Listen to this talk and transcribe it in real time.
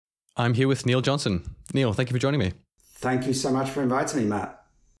I'm here with Neil Johnson. Neil, thank you for joining me. Thank you so much for inviting me, Matt.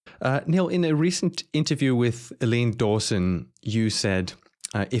 Neil, in a recent interview with Elaine Dawson, you said,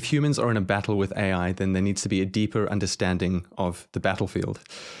 if humans are in a battle with AI, then there needs to be a deeper understanding of the battlefield.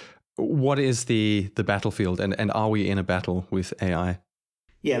 What is the battlefield, and are we in a battle with AI?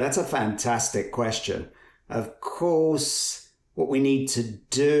 Yeah, that's a fantastic question. Of course, what we need to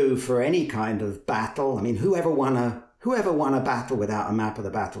do for any kind of battle, I mean, whoever won a battle without a map of the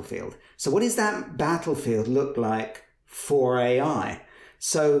battlefield? So what does that battlefield look like for AI?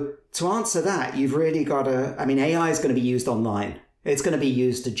 So to answer that, you've really got to, I mean, AI is going to be used online. It's going to be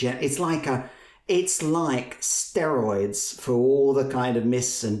used it's like steroids for all the kind of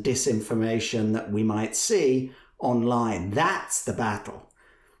myths and disinformation that we might see online. That's the battle.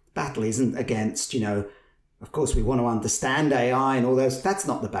 Battle isn't against, of course we want to understand AI and all those. That's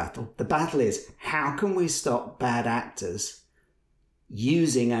not the battle. The battle is, how can we stop bad actors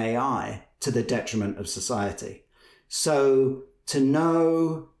using AI to the detriment of society? So to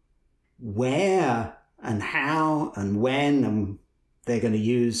know where and how and when they're going to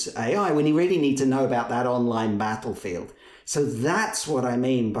use AI, we really need to know about that online battlefield. So that's what I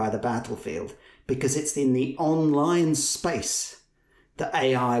mean by the battlefield, because it's in the online space that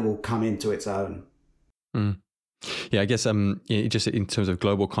AI will come into its own. Mm. Yeah, I guess just in terms of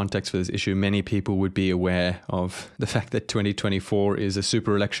global context for this issue, many people would be aware of the fact that 2024 is a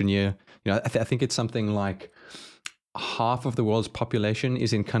super election year. I think it's something like half of the world's population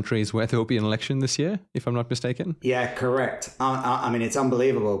is in countries where there will be an election this year, if I'm not mistaken. Yeah, correct. I mean, it's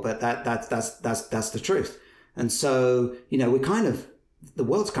unbelievable, but that's the truth. And so, the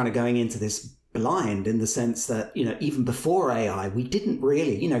world's kind of going into this blind in the sense that, even before AI, we didn't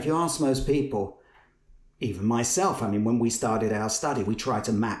really, if you ask most people, even myself, I mean, when we started our study, we tried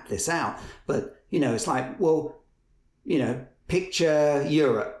to map this out. But, it's like, well, picture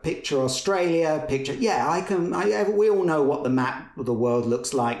Europe, picture Australia, we all know what the map of the world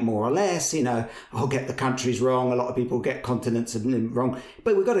looks like, more or less. I'll get the countries wrong. A lot of people get continents wrong,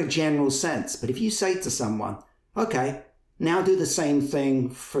 but we've got a general sense. But if you say to someone, okay, now do the same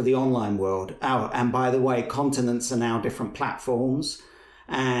thing for the online world. Oh, and by the way, continents are now different platforms,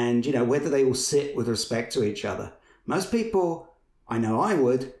 and, whether they all sit with respect to each other. Most people, I know I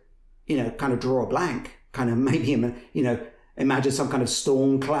would, kind of draw a blank, kind of maybe, imagine some kind of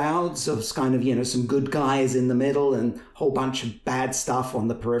storm clouds of kind of, some good guys in the middle and a whole bunch of bad stuff on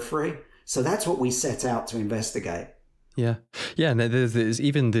the periphery. So that's what we set out to investigate. Yeah. And there's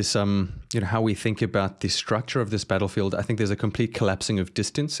even this, how we think about the structure of this battlefield. I think there's a complete collapsing of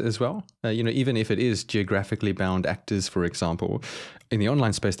distance as well. Even if it is geographically bound actors, for example, in the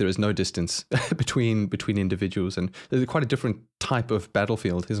online space, there is no distance between individuals. And there's quite a different type of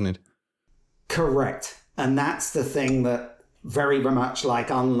battlefield, isn't it? Correct. And that's the thing that very much like,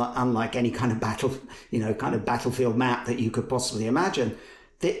 unlike any kind of battlefield map that you could possibly imagine,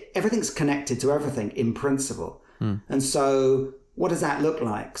 everything's connected to everything in principle. And so what does that look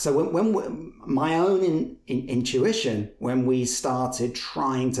like? So when my own intuition, when we started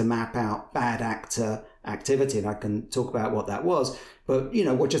trying to map out bad actor activity, and I can talk about what that was, but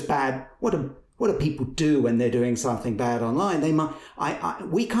what do people do when they're doing something bad online?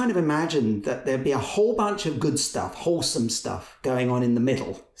 We kind of imagined that there'd be a whole bunch of good stuff, wholesome stuff going on in the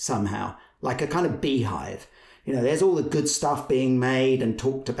middle somehow, like a kind of beehive. There's all the good stuff being made and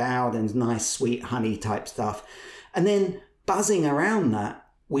talked about and nice, sweet honey type stuff. And then buzzing around that,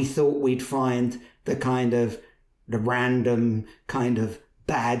 we thought we'd find the random kind of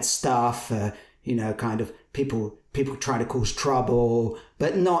bad stuff, kind of people trying to cause trouble,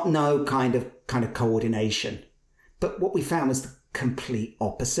 but no kind of coordination. But what we found was the complete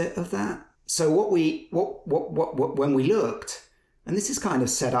opposite of that. So when we looked, and this is kind of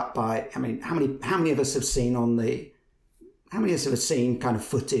set up by, I mean, how many of us have seen kind of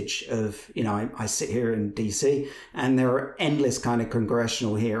footage of, I sit here in DC and there are endless kind of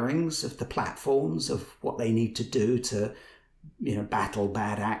congressional hearings of the platforms of what they need to do to, battle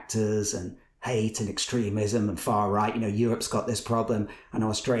bad actors and hate and extremism and far right. Europe's got this problem and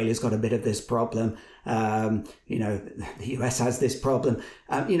Australia's got a bit of this problem. The US has this problem.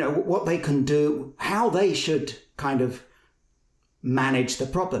 What they can do, how they should kind of manage the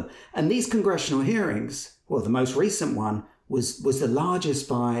problem. And these congressional hearings, well, the most recent one was the largest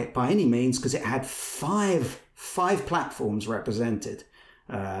by any means, because it had five platforms represented.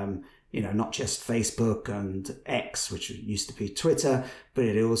 Not just Facebook and X, which used to be Twitter, but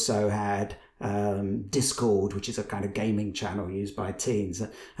it also had Discord, which is a kind of gaming channel used by teens,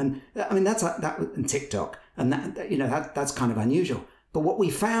 and I mean and TikTok, and that's kind of unusual. But what we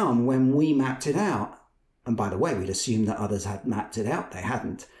found when we mapped it out, and by the way, we'd assumed that others had mapped it out, they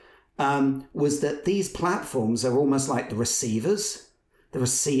hadn't. was that these platforms are almost like the receivers, the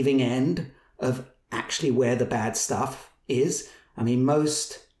receiving end of actually where the bad stuff is. I mean,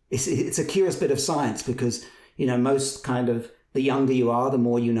 it's a curious bit of science because, most kind of the younger you are, the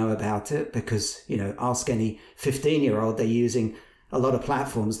more you know about it because, ask any 15-year-old, they're using a lot of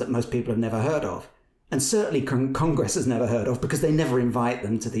platforms that most people have never heard of. And certainly Congress has never heard of because they never invite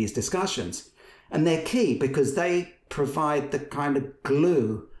them to these discussions. And they're key because they provide the kind of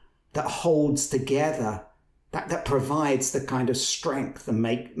glue that holds together, that provides the kind of strength and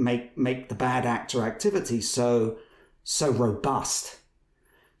make the bad actor activity so robust.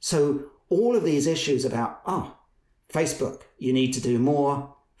 So all of these issues about, Facebook, you need to do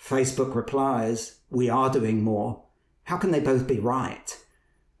more. Facebook replies, we are doing more. How can they both be right?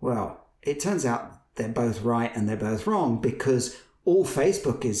 Well, it turns out they're both right and they're both wrong because all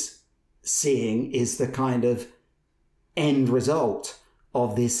Facebook is seeing is the kind of end result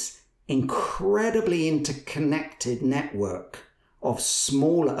of this incredibly interconnected network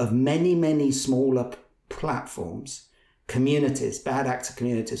of many smaller platforms, communities, bad actor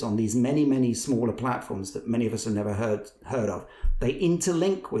communities on these many smaller platforms that many of us have never heard of. They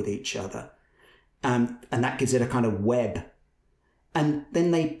interlink with each other, and that gives it a kind of web. And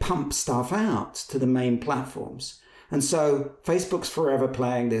then they pump stuff out to the main platforms. And so Facebook's forever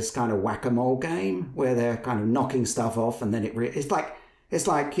playing this kind of whack-a-mole game where they're kind of knocking stuff off, and then it's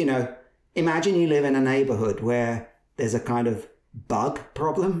like imagine you live in a neighborhood where there's a kind of bug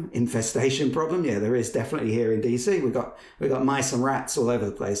problem, infestation problem. Yeah, there is definitely here in DC. We've got mice and rats all over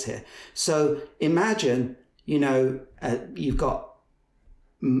the place here. So imagine, you've got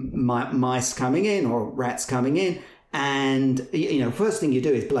mice coming in or rats coming in, and first thing you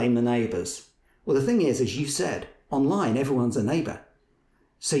do is blame the neighbors. Well, the thing is, as you said, online everyone's a neighbor,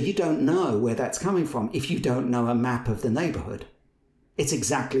 so you don't know where that's coming from if you don't know a map of the neighborhood. It's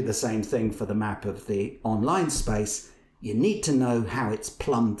exactly the same thing for the map of the online space. You need to know how it's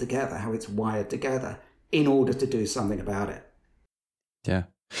plumbed together, how it's wired together, in order to do something about it.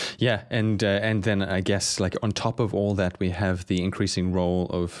 Yeah, and then I guess like on top of all that, we have the increasing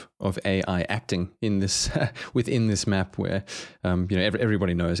role of AI acting in this within this map, where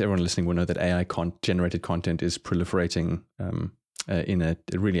everybody knows, everyone listening will know that AI generated content is proliferating in a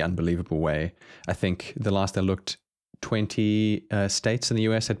really unbelievable way. I think the last I looked, 20 states in the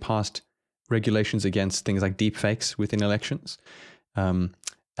US had passed regulations against things like deep fakes within elections.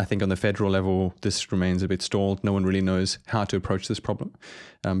 I think on the federal level, this remains a bit stalled. No one really knows how to approach this problem.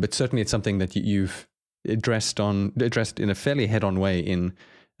 But certainly it's something that you've addressed in a fairly head-on way in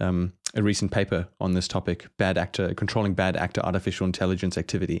a recent paper on this topic, controlling bad actor artificial intelligence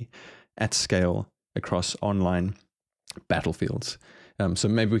activity at scale across online battlefields. So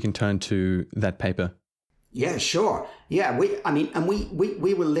maybe we can turn to that paper. Yeah, sure. Yeah, we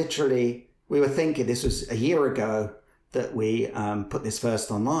were thinking, this was a year ago that we put this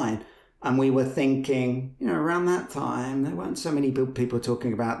first online, and we were thinking, around that time there weren't so many people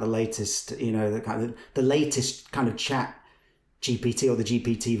talking about the latest, the latest kind of chat GPT or the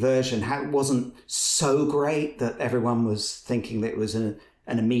GPT version. How it wasn't so great that everyone was thinking that it was an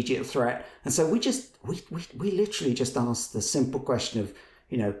immediate threat, and so we literally just asked the simple question of,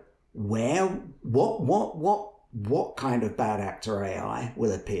 what kind of bad actor AI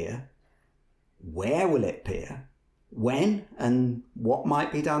will appear, where will it appear, when, and what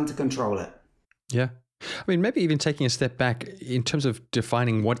might be done to control it. Yeah. I mean, maybe even taking a step back in terms of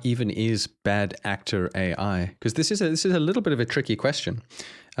defining what even is bad actor AI, because this is a little bit of a tricky question.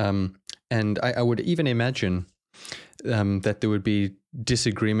 And I would even imagine that there would be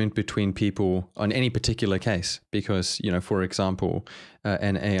disagreement between people on any particular case, because, for example,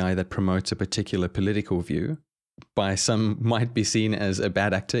 an AI that promotes a particular political view by some might be seen as a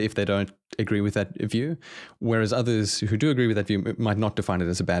bad actor if they don't agree with that view, whereas others who do agree with that view might not define it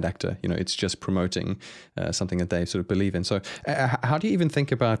as a bad actor. It's just promoting something that they sort of believe in. So how do you even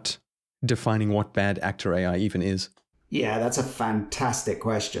think about defining what bad actor AI even is? Yeah, that's a fantastic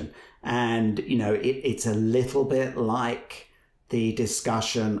question. And, it's a little bit like the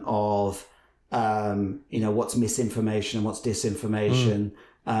discussion of, what's misinformation and what's disinformation.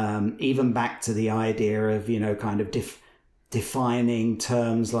 Even back to the idea of, kind of defining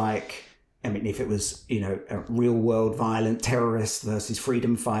terms like, if it was, a real world violent terrorist versus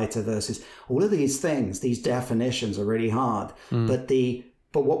freedom fighter versus all of these things, these definitions are really hard. But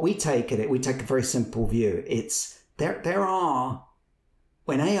what we take we take a very simple view. It's there are,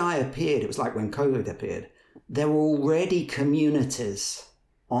 when AI appeared, it was like when COVID appeared, there were already communities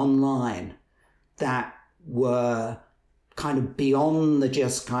online that were kind of beyond the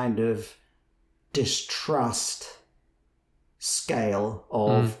just kind of distrust scale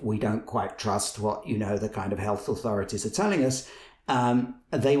of we don't quite trust what, the kind of health authorities are telling us.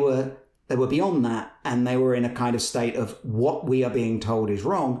 They were beyond that, and they were in a kind of state of what we are being told is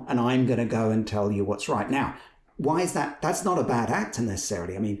wrong, and I'm going to go and tell you what's right. Now, why is that? That's not a bad actor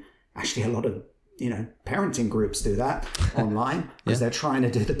necessarily. I mean, actually, a lot of parenting groups do that online because they're trying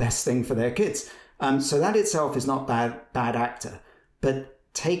to do the best thing for their kids. So that itself is not bad actor. But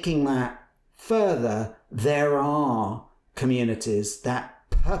taking that further, there are communities that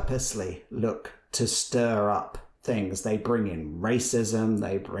purposely look to stir up things. They bring in racism,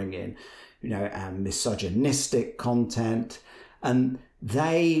 they bring in, misogynistic content, and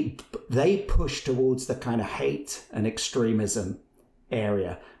they push towards the kind of hate and extremism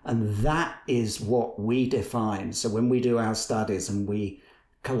area. And that is what we define. So when we do our studies and we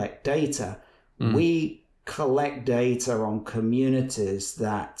collect data, we collect data on communities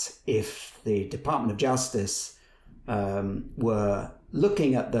that, if the Department of Justice were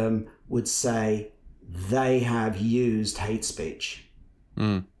looking at them, would say they have used hate speech,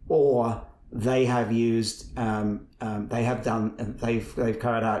 or they have used, they've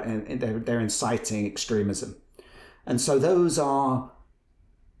carried out, and they're inciting extremism. And so those are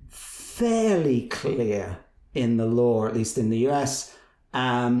fairly clear in the law, at least in the US.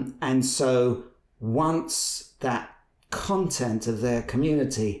 And so once that content of their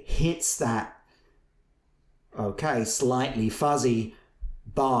community hits that, slightly fuzzy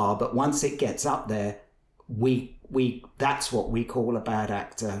bar, but once it gets up there, that's what we call a bad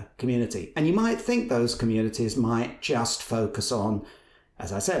actor community. And you might think those communities might just focus on,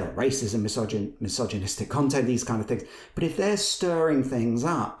 as I said, racism, misogynistic content, these kind of things. But if they're stirring things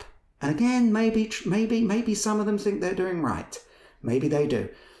up, and again, maybe some of them think they're doing right. Maybe they do.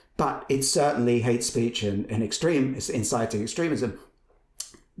 But it's certainly hate speech and inciting extremism.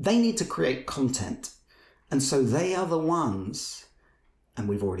 They need to create content. And so they are the ones, and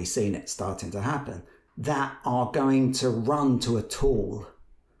we've already seen it starting to happen, that are going to run to a tool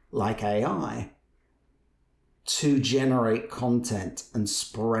like AI to generate content and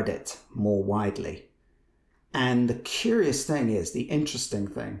spread it more widely. And the curious thing is, the interesting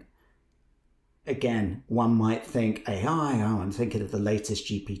thing, again, one might think AI, I'm thinking of the latest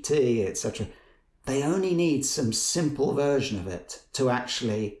GPT, etc. They only need some simple version of it to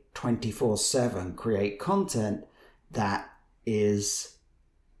actually 24/7 create content that is,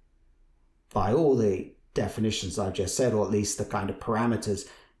 by all the definitions I've just said, or at least the kind of parameters,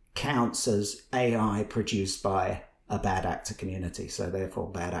 counts as AI produced by a bad actor community. So therefore,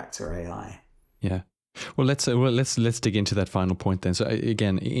 bad actor AI. Yeah. Well, let's dig into that final point then. So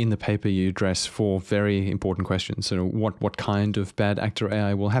again, in the paper, you address 4 very important questions. So what kind of bad actor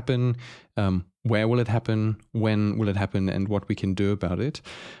AI will happen? Where will it happen? When will it happen? And what we can do about it.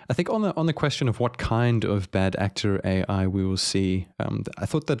 I think on the question of what kind of bad actor AI we will see, I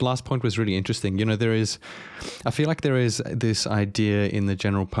thought that last point was really interesting. I feel like there is this idea in the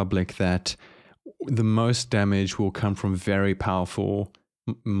general public that the most damage will come from very powerful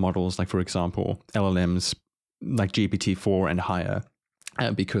models, like, for example, LLMs like GPT-4 and higher,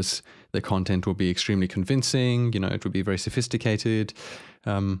 because the content will be extremely convincing, it will be very sophisticated.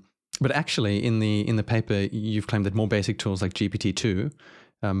 But actually, in the paper, you've claimed that more basic tools like GPT-2,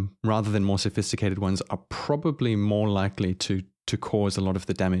 rather than more sophisticated ones, are probably more likely to cause a lot of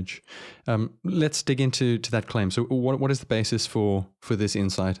the damage. Let's dig into that claim. So what is the basis for this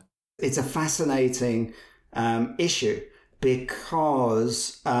insight? It's a fascinating issue,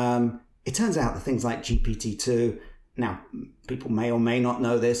 because it turns out that things like GPT-2, now people may or may not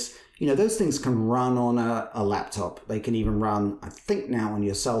know this, those things can run on a laptop. They can even run, I think now, on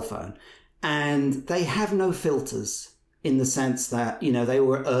your cell phone. And they have no filters, in the sense that, they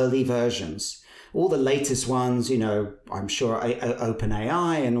were early versions. All the latest ones, I'm sure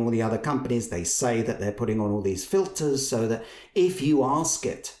OpenAI and all the other companies, they say that they're putting on all these filters so that if you ask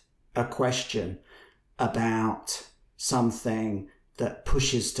it a question about something that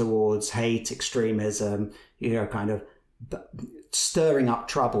pushes towards hate, extremism, kind of stirring up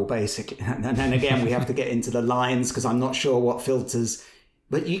trouble, basically. And then again, we have to get into the lines, because I'm not sure what filters,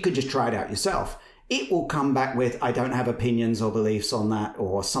 but you could just try it out yourself. It will come back with, I don't have opinions or beliefs on that,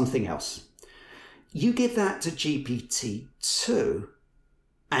 or something else. You give that to GPT-2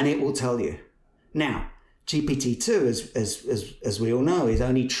 and it will tell you. Now, GPT-2, as we all know, is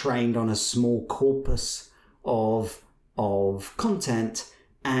only trained on a small corpus of content,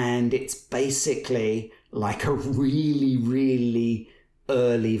 and it's basically like a really, really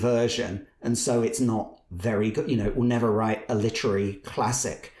early version. And so it's not very good. It will never write a literary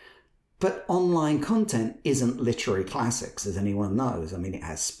classic. But online content isn't literary classics, as anyone knows. I mean, it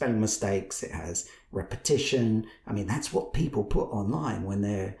has spelling mistakes, it has repetition. I mean, that's what people put online when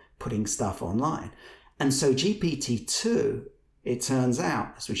they're putting stuff online. And so GPT-2, it turns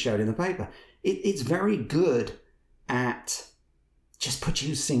out, as we showed in the paper, it's very good at just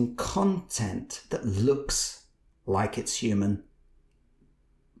producing content that looks like it's human,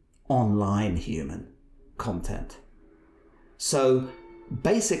 online human content. So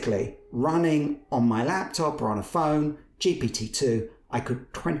basically, running on my laptop or on a phone, GPT-2, I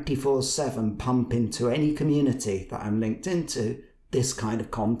could 24/7 pump into any community that I'm linked into this kind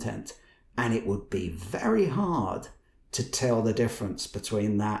of content. And it would be very hard to tell the difference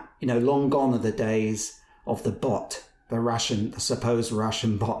between that. You know, long gone are the days of the bot, the supposed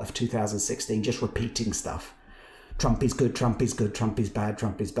Russian bot of 2016, just repeating stuff. Trump is good, Trump is good, Trump is bad,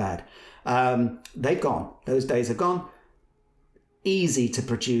 Trump is bad. They've gone. Those days are gone. Easy to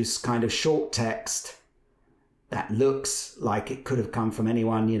produce kind of short text that looks like it could have come from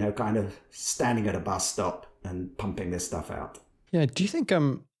anyone, you know, kind of standing at a bus stop and pumping this stuff out. Yeah. Do you think,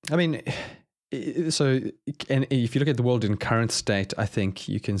 I mean, so, and if you look at the world in current state, I think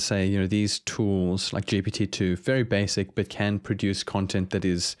you can say, you know, these tools like GPT-2, very basic, but can produce content that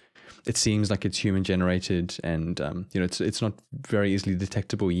is, it seems like it's human generated, and, you know, it's not very easily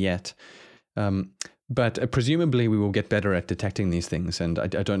detectable yet. But presumably we will get better at detecting these things. And I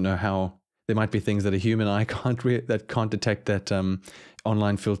don't know how, there might be things that a human eye can't detect that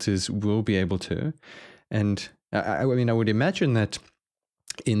online filters will be able to. And I mean, I would imagine that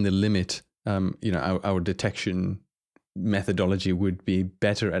in the limit, you know, our detection methodology would be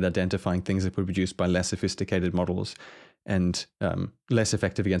better at identifying things that were produced by less sophisticated models and less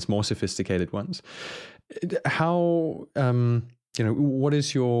effective against more sophisticated ones. How, you know, what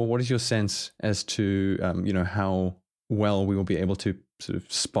is your sense as to, you know, how well we will be able to sort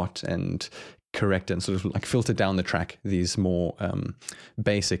of spot and correct and sort of like filter down the track these more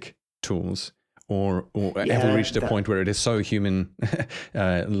basic tools? Or have we reached a point where it is so human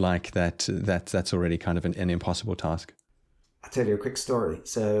like that's already kind of an impossible task? I'll tell you a quick story.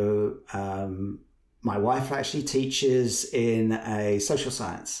 So my wife actually teaches in a social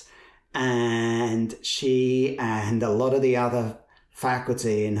science, and she and a lot of the other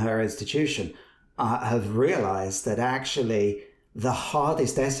faculty in her institution have realized that actually the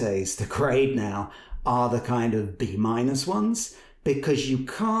hardest essays to grade now are the kind of B- ones, because you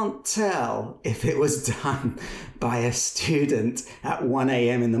can't tell if it was done by a student at 1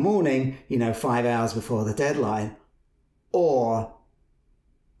 a.m. in the morning, you know, 5 hours before the deadline, or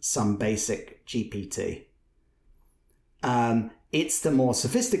some basic GPT. It's the more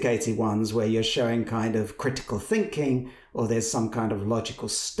sophisticated ones where you're showing kind of critical thinking, or there's some kind of logical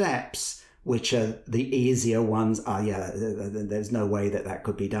steps, which are the easier ones. There's no way that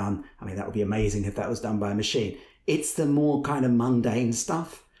could be done. I mean, that would be amazing if that was done by a machine. It's the more kind of mundane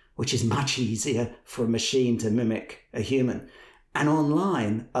stuff, which is much easier for a machine to mimic a human. And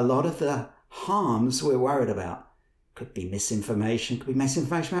online, a lot of the harms we're worried about could be misinformation, could be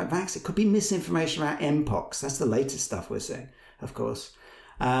misinformation about vaccine, it could be misinformation about Mpox. That's the latest stuff we're seeing, of course.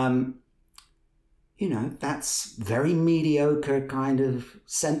 You know, that's very mediocre kind of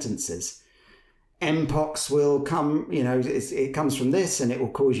sentences. Mpox will come, you know, it comes from this and it will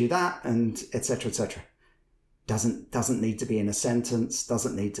cause you that, and et cetera, et cetera. Doesn't need to be in a sentence,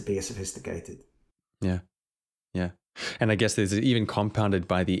 doesn't need to be as sophisticated. Yeah. And I guess there's even compounded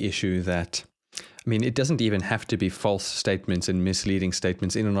by the issue that, I mean, it doesn't even have to be false statements and misleading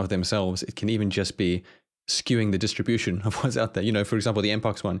statements in and of themselves. It can even just be skewing the distribution of what's out there. You know, for example, the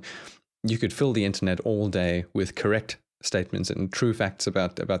Mpox one, you could fill the internet all day with correct statements and true facts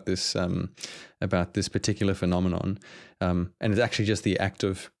about this particular phenomenon, and it's actually just the act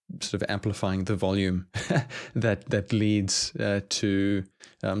of sort of amplifying the volume that leads to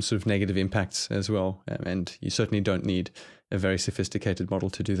sort of negative impacts as well. And you certainly don't need a very sophisticated model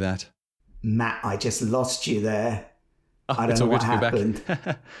to do that. Matt, I just lost you there. I don't it's know all what good to be happened.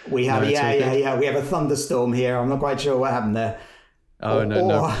 back. We have, No, we have a thunderstorm here. I'm not quite sure what happened there. Oh,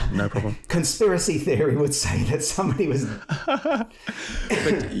 no problem. Conspiracy theory would say that somebody was. But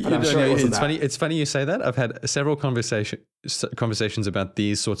I'm sure it's funny. It's funny you say that. I've had several conversations about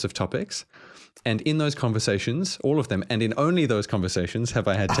these sorts of topics, and in those conversations, all of them, and in only those conversations, have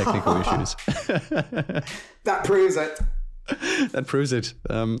I had technical issues. That proves it. That proves it.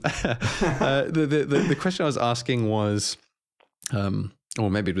 The question I was asking was,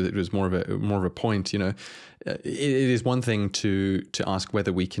 or maybe it was more of a point. You know, it is one thing to ask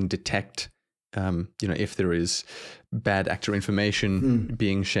whether we can detect if there is bad actor information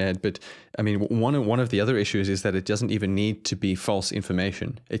being shared. But I mean, one of the other issues is that it doesn't even need to be false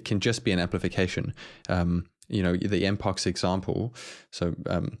information. It can just be an amplification. The Mpox example. So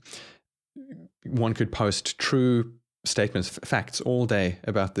one could post true statements, facts all day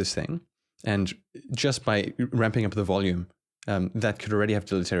about this thing, and just by ramping up the volume, that could already have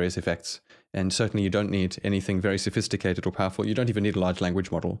deleterious effects. And certainly you don't need anything very sophisticated or powerful. You don't even need a large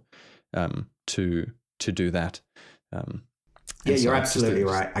language model to do that. Yeah, you're absolutely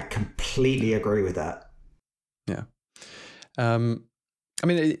right. I completely agree with that. Yeah. I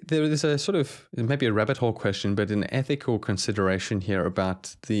mean, there is a sort of maybe a rabbit hole question, but an ethical consideration here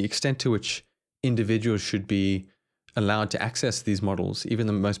about the extent to which individuals should be allowed to access these models, even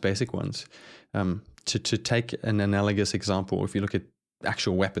the most basic ones. To take an analogous example, if you look at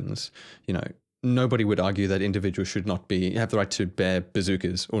actual weapons, nobody would argue that individuals should not have the right to bear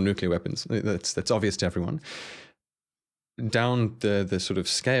bazookas or nuclear weapons. That's obvious to everyone. Down the sort of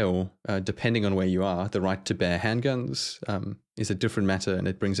scale, depending on where you are, the right to bear handguns is a different matter, and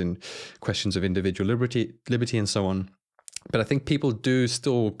it brings in questions of individual liberty and so on. But I think people do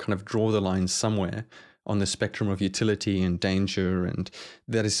still kind of draw the line somewhere on the spectrum of utility and danger, and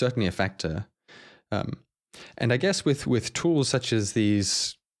that is certainly a factor. And I guess with tools such as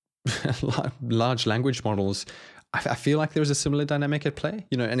these large language models, I feel like there's a similar dynamic at play.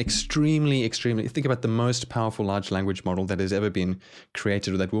 An extremely, think about the most powerful large language model that has ever been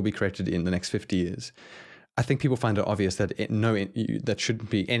created or that will be created in the next 50 years. I think people find it obvious that that shouldn't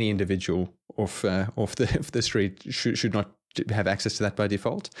be any individual off the street should not have access to that by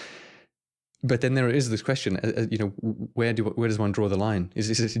default. But then there is this question, where does one draw the line? Is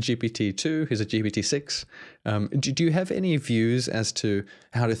it GPT-2? Is it GPT-6? Do you have any views as to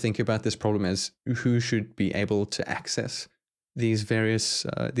how to think about this problem as who should be able to access these various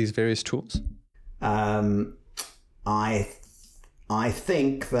tools? I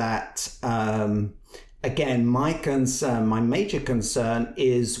think that again, my major concern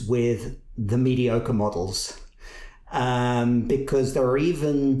is with the mediocre models, because there are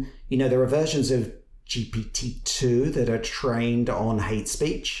even there are versions of GPT-2 that are trained on hate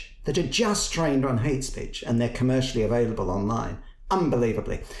speech, that are just trained on hate speech, and they're commercially available online,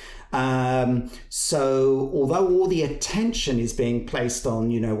 unbelievably. So although all the attention is being placed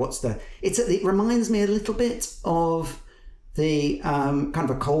on, it reminds me a little bit of the kind of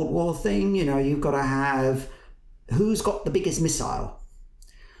a Cold War thing. You've got to have who's got the biggest missile.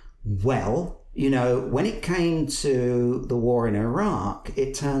 Well, when it came to the war in Iraq,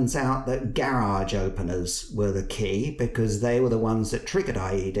 it turns out that garage openers were the key, because they were the ones that triggered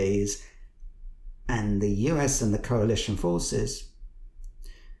IEDs, and the US and the coalition forces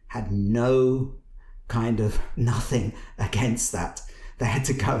had nothing against that. They had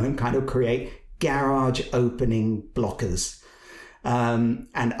to go and kind of create garage opening blockers and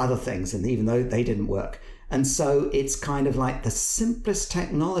other things, and even though they didn't work. And so it's kind of like the simplest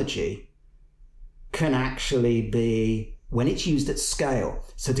technology can actually be, when it's used at scale.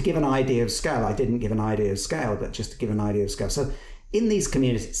 So to give an idea of scale, I didn't give an idea of scale, but just to give an idea of scale. So in these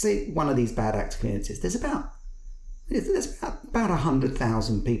communities, say one of these bad actor communities, there's about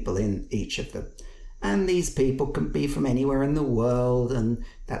 100,000 people in each of them. And these people can be from anywhere in the world, and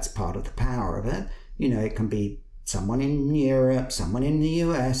that's part of the power of it. It can be someone in Europe, someone in the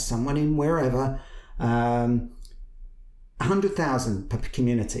US, someone in wherever, 100,000 per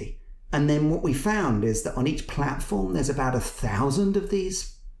community. And then what we found is that on each platform, there's about 1,000 of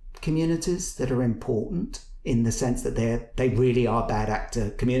these communities that are important, in the sense that they really are bad actor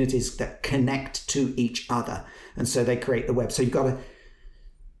communities that connect to each other. And so they create the web. So you've got to,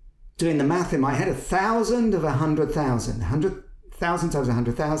 doing the math in my head, 1,000 of 100,000. 100,000 times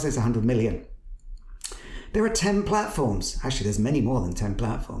 100,000 is 100 million. There are 10 platforms. Actually, there's many more than 10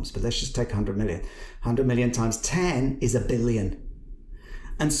 platforms, but let's just take 100 million. 100 million times 10 is 1 billion.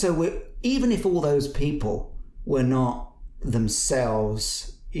 And so even if all those people were not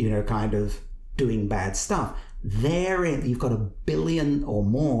themselves, kind of doing bad stuff, you've got 1 billion or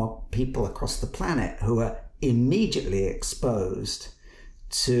more people across the planet who are immediately exposed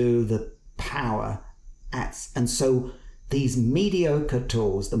to the power. And so these mediocre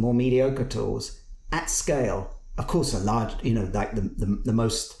tools, the more mediocre tools at scale, of course, are large, like the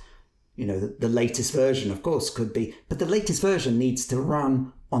most, the latest version, of course, could be, but the latest version needs to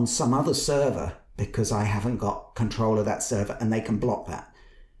run on some other server, because I haven't got control of that server, and they can block that.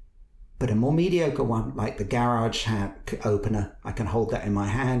 But a more mediocre one, like the garage opener, I can hold that in my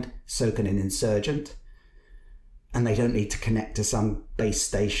hand, so can an insurgent, and they don't need to connect to some base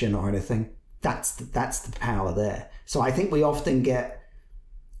station or anything. That's the power there. So I think we often get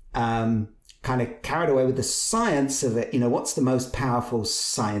kind of carried away with the science of it. What's the most powerful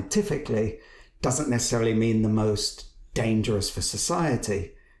scientifically doesn't necessarily mean the most dangerous for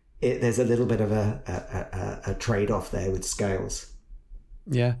society. There's a little bit of a trade-off there with scales.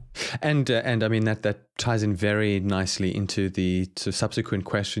 Yeah, and I mean that ties in very nicely into the subsequent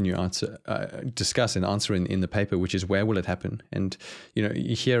question you discuss and answer in the paper, which is where will it happen? And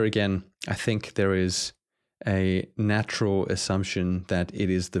here again, I think there is a natural assumption that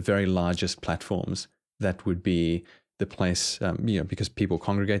it is the very largest platforms that would be the place, because people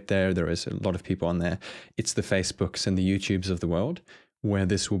congregate there. There is a lot of people on there. It's the Facebooks and the YouTubes of the world where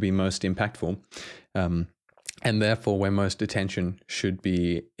this will be most impactful. And therefore, where most attention should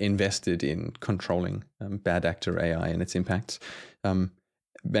be invested in controlling bad actor AI and its impacts. And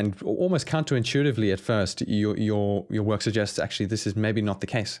almost counterintuitively at first, your work suggests actually this is maybe not the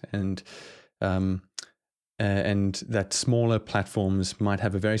case, and that smaller platforms might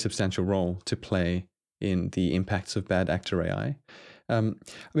have a very substantial role to play in the impacts of bad actor AI. I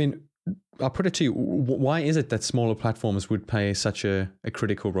mean, I'll put it to you: why is it that smaller platforms would play such a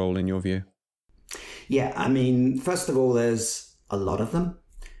critical role in your view? Yeah, I mean, first of all, there's a lot of them,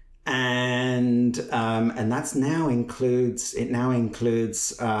 and that's now includes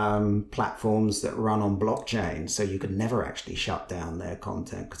platforms that run on blockchain, so you could never actually shut down their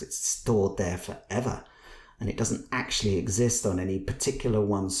content because it's stored there forever, and it doesn't actually exist on any particular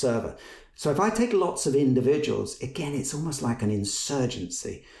one server. So if I take lots of individuals, again, it's almost like an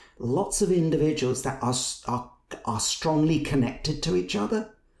insurgency. Lots of individuals that are strongly connected to each other.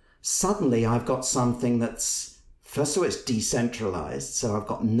 Suddenly I've got something that's, first of all, it's decentralized. So I've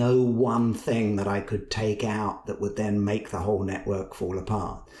got no one thing that I could take out that would then make the whole network fall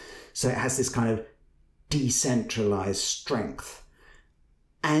apart. So it has this kind of decentralized strength.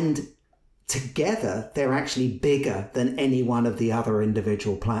 And together, they're actually bigger than any one of the other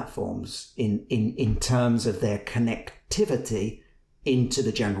individual platforms in terms of their connectivity into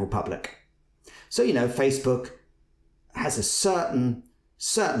the general public. So, Facebook has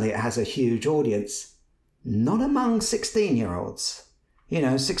certainly it has a huge audience, not among 16-year-olds.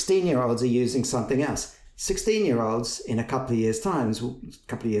 16-year-olds are using something else. 16-year-olds in a couple of years' time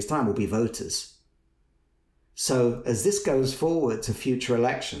will be voters. So as this goes forward to future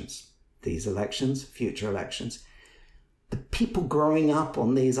elections, future elections, the people growing up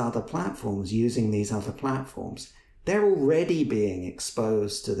on these other platforms, using these other platforms, they're already being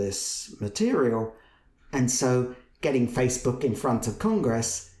exposed to this material. And so getting Facebook in front of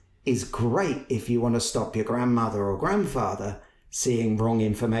Congress is great if you want to stop your grandmother or grandfather seeing wrong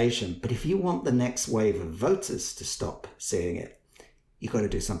information. But if you want the next wave of voters to stop seeing it, you've got to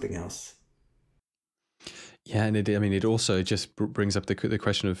do something else. Yeah, and it also just brings up the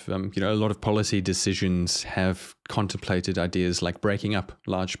question of, a lot of policy decisions have contemplated ideas like breaking up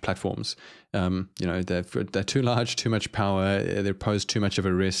large platforms. They're too large, too much power, they pose too much of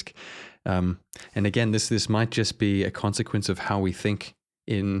a risk. And again, this might just be a consequence of how we think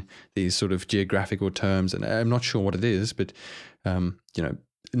in these sort of geographical terms. And I'm not sure what it is, but,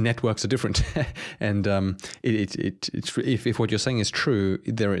 networks are different. And if what you're saying is true,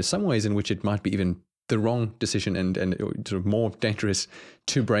 there are some ways in which it might be even the wrong decision and sort of more dangerous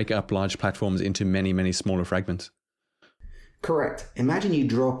to break up large platforms into many, many smaller fragments. Correct. Imagine you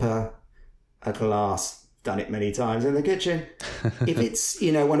drop a glass, done it many times in the kitchen. If it's,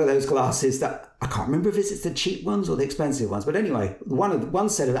 one of those glasses that, I can't remember if it's the cheap ones or the expensive ones, but anyway, one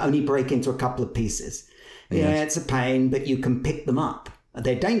set of only break into a couple of pieces. Yes. Yeah, it's a pain, but you can pick them up.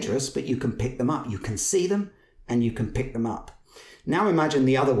 They're dangerous, but you can pick them up. You can see them and you can pick them up. Now imagine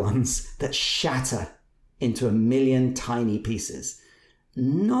the other ones that shatter into a million tiny pieces.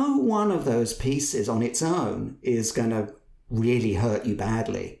 No one of those pieces on its own is going to really hurt you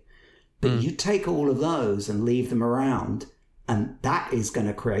badly. But you take all of those and leave them around, and that is going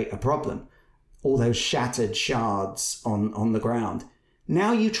to create a problem. All those shattered shards on the ground.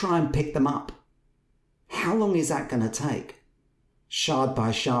 Now you try and pick them up. How long is that going to take? Shard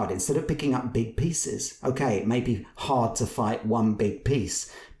by shard, instead of picking up big pieces. Okay, it may be hard to fight one big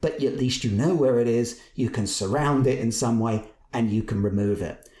piece, but at least you know where it is, you can surround it in some way, and you can remove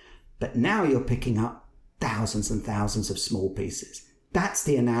it. But now you're picking up thousands and thousands of small pieces. That's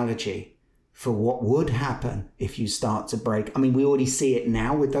the analogy for what would happen if you start to break. I mean, we already see it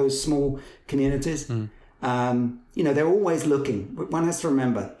now with those small communities. They're always looking. One has to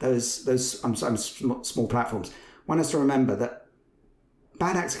remember those small platforms. One has to remember that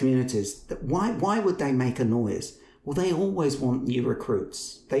bad actor communities, that why would they make a noise? Well, they always want new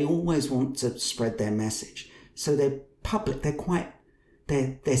recruits. They always want to spread their message. So they're public.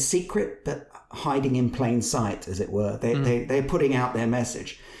 They're secret, but hiding in plain sight, as it were. They're putting out their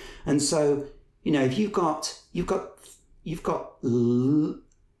message. And so, if you've got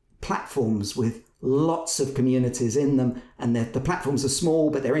platforms with lots of communities in them, and the platforms are small,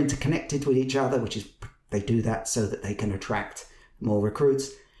 but they're interconnected with each other, they do that so that they can attract more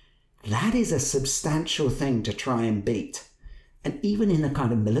recruits. That is a substantial thing to try and beat. And even in a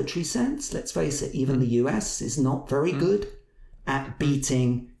kind of military sense, let's face it, even the US is not very good at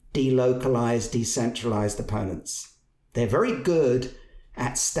beating delocalized, decentralized opponents. They're very good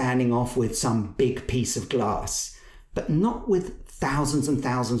at standing off with some big piece of glass, but not with thousands and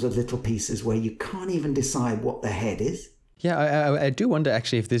thousands of little pieces where you can't even decide what the head is. Yeah, I do wonder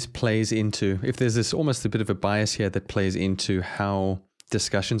actually if this plays into, if there's this almost a bit of a bias here that plays into how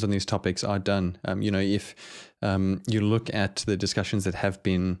discussions on these topics are done. If you look at the discussions that have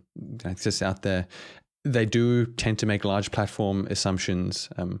been just out there, they do tend to make large platform assumptions.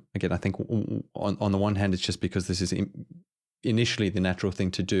 Again, I think on the one hand, it's just because this is initially the natural thing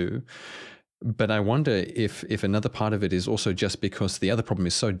to do. But I wonder if another part of it is also just because the other problem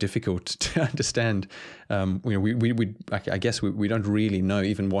is so difficult to understand. I guess we don't really know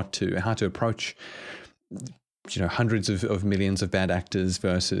even how to approach hundreds of millions of bad actors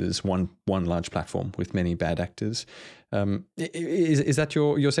versus one large platform with many bad actors. Is that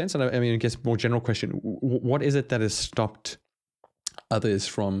your sense? And I guess more general question, what is it that has stopped others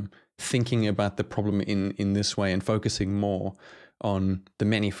from thinking about the problem in this way and focusing more on the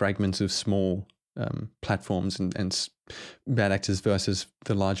many fragments of small platforms and bad actors versus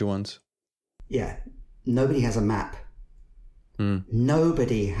the larger ones? Yeah, nobody has a map.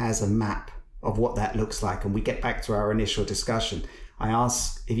 Nobody has a map of what that looks like. And we get back to our initial discussion. I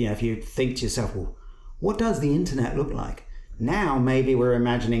ask, if you think to yourself, well, what does the internet look like? Now, maybe we're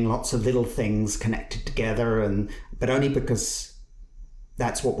imagining lots of little things connected together, but only because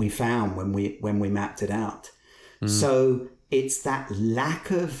that's what we found when we mapped it out. So it's that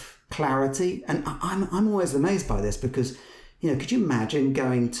lack of clarity. And I'm always amazed by this because, could you imagine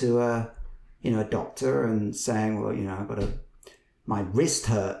going to a doctor and saying, well, my wrist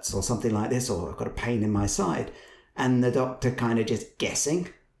hurts or something like this, or I've got a pain in my side, and the doctor kind of just guessing?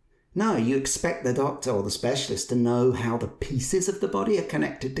 No, you expect the doctor or the specialist to know how the pieces of the body are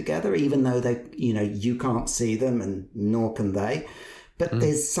connected together, even though you can't see them and nor can they. But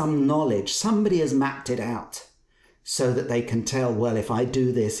there's some knowledge. Somebody has mapped it out so that they can tell, well, if I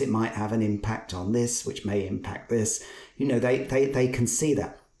do this, it might have an impact on this, which may impact this. They can see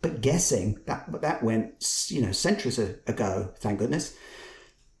that. But guessing, that went, centuries ago, thank goodness.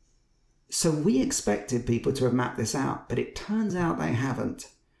 So we expected people to have mapped this out, but it turns out they haven't.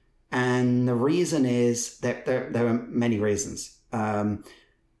 And the reason is that there are many reasons.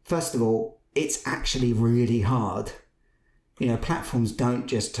 First of all, it's actually really hard. Platforms don't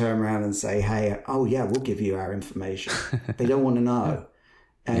just turn around and say, hey, oh yeah, we'll give you our information. They don't want to know,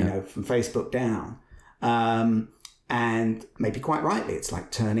 from Facebook down. And maybe quite rightly, it's like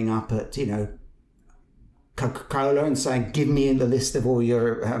turning up at, Coca-Cola and saying, give me the list of all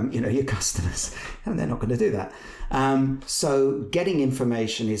your, your customers. And they're not going to do that. So getting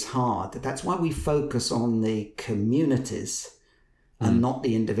information is hard. That's why we focus on the communities and not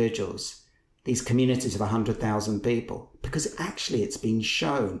the individuals. These communities of 100,000 people, because actually it's been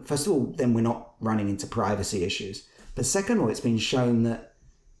shown, first of all, then we're not running into privacy issues. But second of all, it's been shown that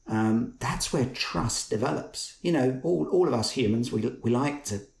that's where trust develops. All of us humans, we like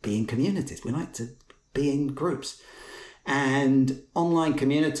to be in communities. We like to be in groups. And online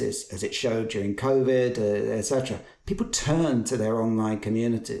communities, as it showed during COVID, etc., people turn to their online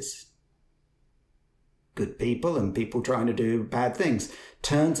communities. Good people and people trying to do bad things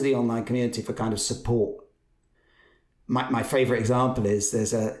turn to the online community for kind of support. My favorite example is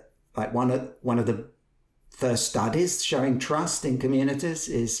there's one of the first studies showing trust in communities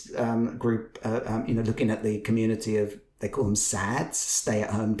is a group, looking at the community of, they call them SADs,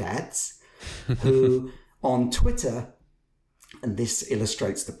 stay-at-home dads, who on Twitter, and this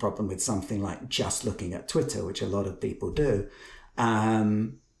illustrates the problem with something like just looking at Twitter, which a lot of people do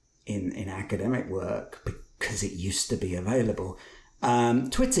in academic work because it used to be available.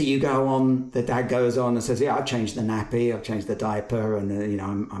 Twitter, you go on, the dad goes on and says, yeah, I've changed the nappy, I've changed the diaper, and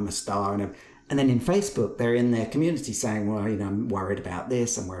I'm a star. And then in Facebook, they're in their community saying, well, I'm worried about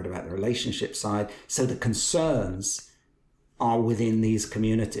this, I'm worried about the relationship side. So the concerns are within these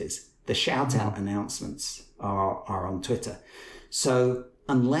communities. The shout-out announcements are on Twitter. So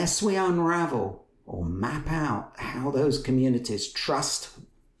unless we unravel or map out how those communities trust,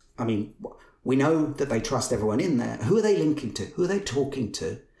 we know that they trust everyone in there. Who are they linking to? Who are they talking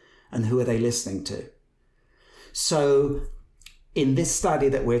to? And who are they listening to? So in this study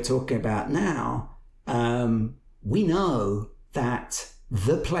that we're talking about now, we know that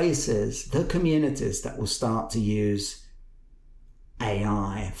the places, the communities that will start to use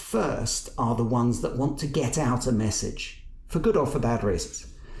AI first are the ones that want to get out a message, for good or for bad reasons.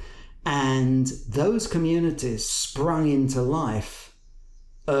 And those communities sprung into life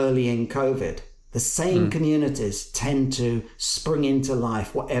early in COVID. The same communities tend to spring into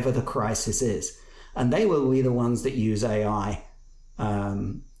life whatever the crisis is. And they will be the ones that use AI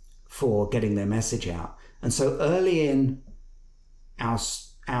for getting their message out. And so early in our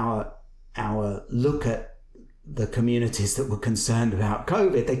look at the communities that were concerned about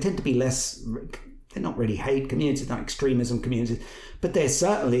COVID, they tend to be less, they're not really hate communities, not extremism communities, but they're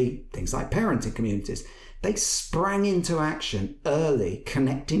certainly things like parenting communities. They sprang into action early,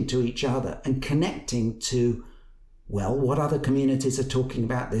 connecting to each other and connecting to, well, what other communities are talking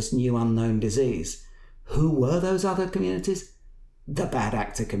about this new unknown disease? Who were those other communities? The bad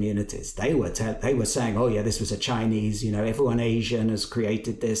actor communities. They were saying, oh yeah, this was a Chinese, everyone Asian has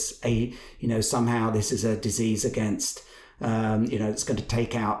created this, somehow this is a disease against, it's going to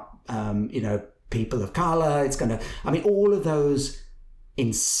take out, people of color. It's going to, all of those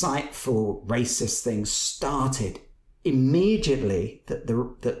insightful racist things started immediately that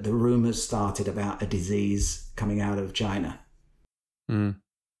the rumors started about a disease coming out of China.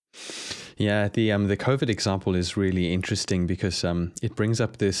 Yeah, the COVID example is really interesting because it brings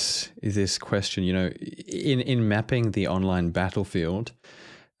up this question. In mapping the online battlefield,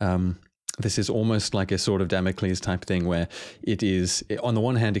 this is almost like a sort of Damocles type thing where it is, on the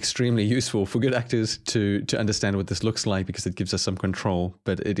one hand, extremely useful for good actors to understand what this looks like because it gives us some control,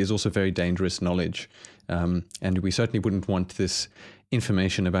 but it is also very dangerous knowledge. And we certainly wouldn't want this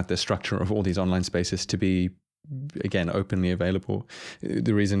information about the structure of all these online spaces to be, again, openly available.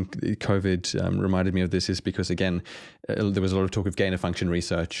 The reason COVID reminded me of this is because, again, there was a lot of talk of gain of function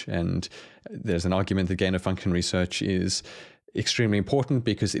research, and there's an argument that gain of function research is extremely important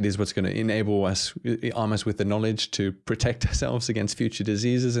because it is what's going to enable us, arm us with the knowledge to protect ourselves against future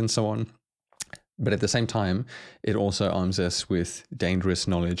diseases and so on. But at the same time, it also arms us with dangerous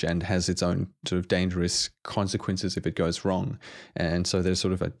knowledge and has its own sort of dangerous consequences if it goes wrong. And so there's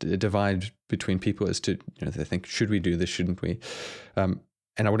sort of a divide between people as to, they think, should we do this, shouldn't we? And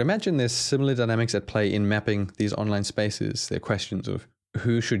I would imagine there's similar dynamics at play in mapping these online spaces. There are questions of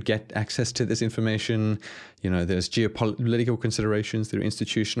who should get access to this information. There's geopolitical considerations, there are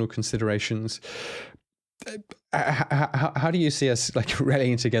institutional considerations. How do you see us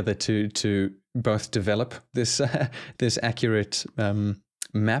rallying together to both develop this accurate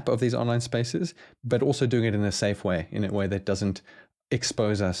map of these online spaces, but also doing it in a safe way, in a way that doesn't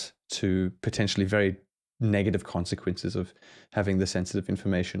expose us to potentially very negative consequences of having the sensitive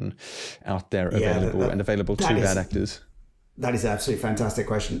information out there available to bad actors? That is an absolutely fantastic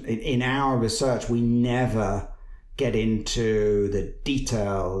question. In our research, we never get into the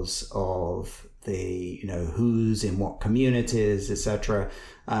details of the who's in what communities, etc.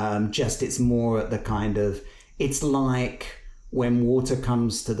 Just it's more at the kind of, it's like when water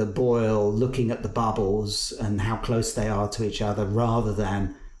comes to the boil, looking at the bubbles and how close they are to each other, rather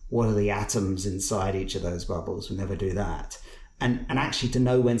than what are the atoms inside each of those bubbles. We never do that. And actually, to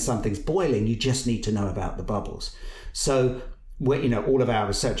know when something's boiling, you just need to know about the bubbles. So all of our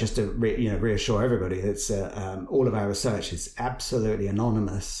research, just to reassure everybody, it's all of our research is absolutely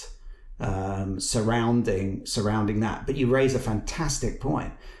anonymous. Surrounding that. But you raise a fantastic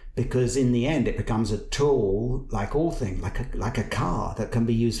point, because in the end it becomes a tool, like all things, like a car that can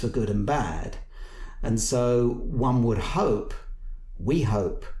be used for good and bad. And so one would hope, we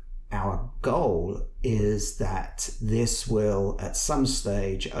hope, our goal is that this will at some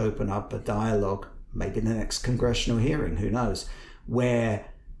stage open up a dialogue, maybe in the next congressional hearing, who knows, where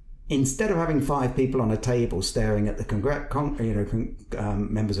instead of having 5 people on a table staring at the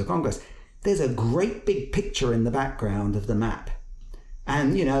members of Congress, there's a great big picture in the background of the map.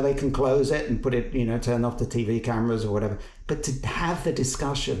 And, they can close it and put it, turn off the TV cameras or whatever. But to have the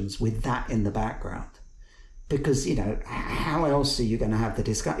discussions with that in the background, because, how else are you going to have the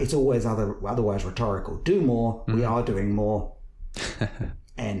discussion? It's always otherwise rhetorical. Do more. We are doing more.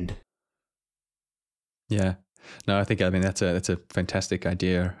 End. Yeah. No, I think, that's a fantastic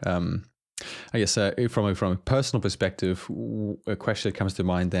idea. I guess from a personal perspective, a question that comes to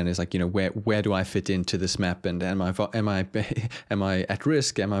mind then is where do I fit into this map, and am I at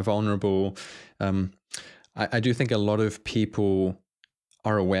risk? Am I vulnerable? I do think a lot of people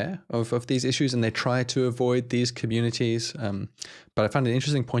are aware of these issues and they try to avoid these communities. But I found an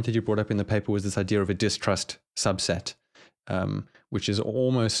interesting point that you brought up in the paper was this idea of a distrust subset. which is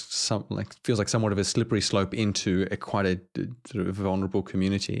almost feels like somewhat of a slippery slope into quite a sort of vulnerable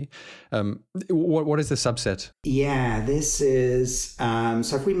community. What is the subset? Yeah, this is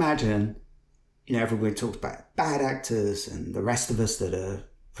so if we imagine, everybody talks about bad actors and the rest of us that are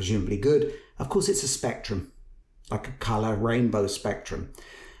presumably good. Of course, it's a spectrum, like a color rainbow spectrum.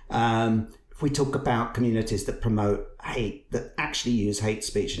 If we talk about communities that promote hate, that actually use hate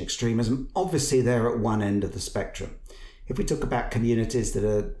speech and extremism, obviously they're at one end of the spectrum. If we talk about communities that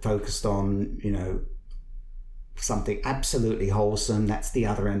are focused on, something absolutely wholesome, that's the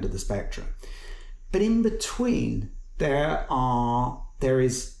other end of the spectrum. But in between, there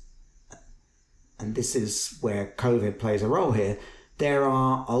is, and this is where COVID plays a role here, there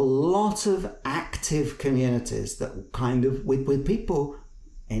are a lot of active communities that kind of, with people,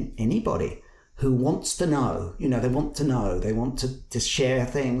 anybody who wants to know, they want to know, they want to share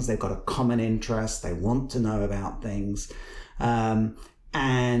things, they've got a common interest, they want to know about things. And,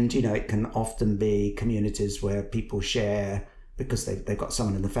 it can often be communities where people share because they've got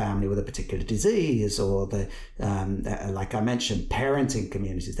someone in the family with a particular disease, or like I mentioned, parenting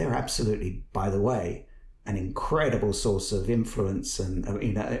communities. They're absolutely, by the way, an incredible source of influence, and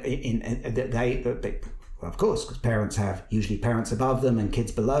of course, because parents have usually parents above them and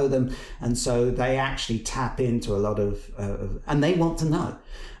kids below them, and so they actually tap into a lot of and they want to know,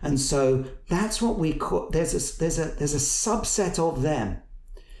 and so that's what we call. There's a subset of them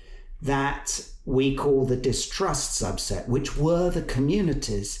that we call the distrust subset, which were the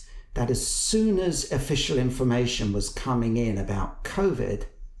communities that, as soon as official information was coming in about COVID,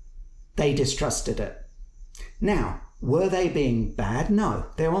 they distrusted it. Now, were they being bad? No,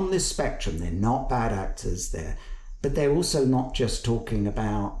 they're on this spectrum. They're not bad actors there, but they're also not just talking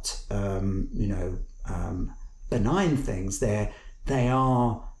about, benign things. They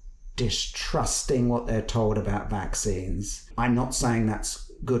are distrusting what they're told about vaccines. I'm not saying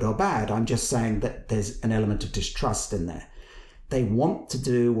that's good or bad. I'm just saying that there's an element of distrust in there. They want to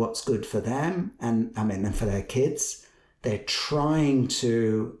do what's good for them and for their kids. They're trying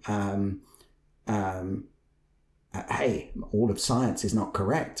to, hey, all of science is not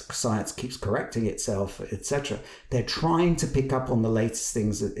correct. Science keeps correcting itself, etc. They're trying to pick up on the latest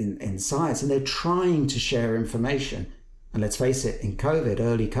things in science, and they're trying to share information. And let's face it, in COVID,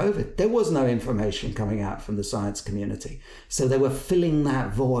 early COVID, there was no information coming out from the science community. So they were filling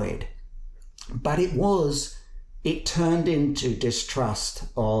that void. But it turned into distrust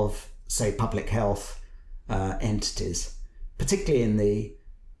of, say, public health entities, particularly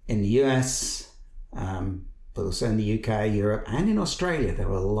in the US, but also in the UK, Europe, and in Australia. There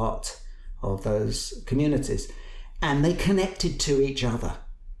were a lot of those communities, and they connected to each other.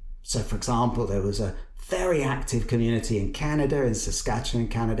 So, for example, there was a very active community in Canada, in Saskatchewan,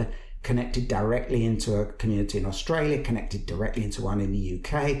 Canada, connected directly into a community in Australia, connected directly into one in the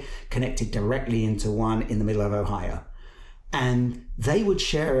UK, connected directly into one in the middle of Ohio. And they would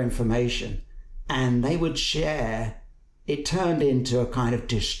share information, and they would share, it turned into a kind of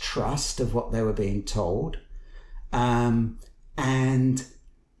distrust of what they were being told. And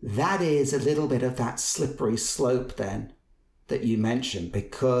that is a little bit of that slippery slope then that you mentioned,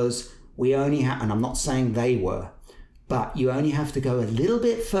 because we only have, and I'm not saying they were, but you only have to go a little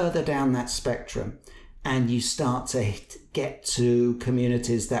bit further down that spectrum and you start to get to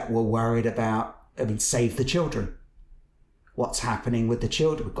communities that were worried about, save the children. What's happening with the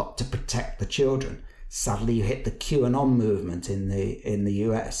children? We've got to protect the children. Suddenly you hit the QAnon movement in the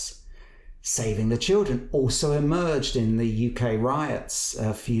US. Saving the children also emerged in the UK riots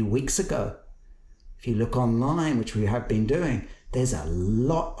a few weeks ago. If you look online, which we have been doing, there's a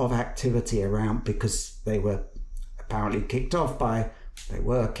lot of activity around because they were apparently kicked off by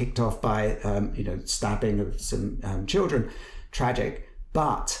stabbing of some children. Tragic.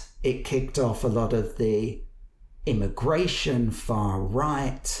 But it kicked off a lot of the immigration, far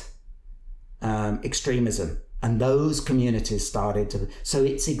right extremism. And those communities started to... So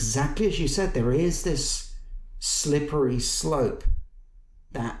it's exactly as you said, there is this slippery slope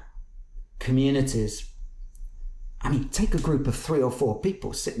that communities... take a group of 3 or 4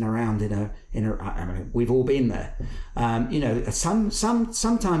 people sitting around in a we've all been there.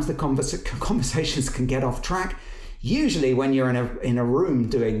 Sometimes the conversations can get off track. Usually when you're in a room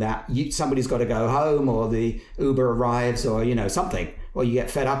doing that, somebody's got to go home, or the Uber arrives, or something, or you get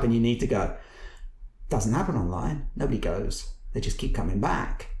fed up and you need to go. Doesn't happen online. Nobody goes. They just keep coming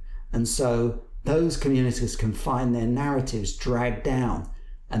back. And so those communities can find their narratives dragged down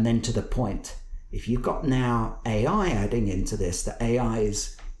and then to the point. If you've got now AI adding into this, the AI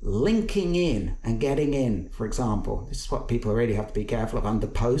is linking in and getting in, for example, this is what people really have to be careful of under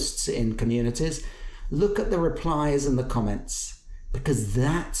posts in communities, look at the replies and the comments, because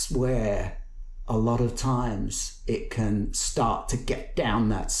that's where a lot of times it can start to get down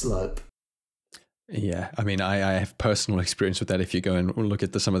that slope. Yeah, I mean, I have personal experience with that. If you go and look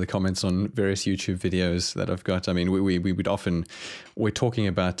at some of the comments on various YouTube videos that I've got, I mean, we would often, we're talking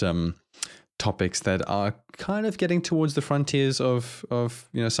about topics that are kind of getting towards the frontiers of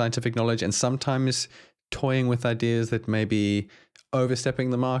scientific knowledge, and sometimes toying with ideas that may be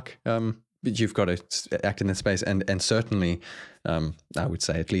overstepping the mark. But you've got to act in that space, and certainly, I would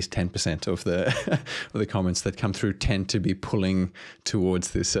say at least 10% of the of the comments that come through tend to be pulling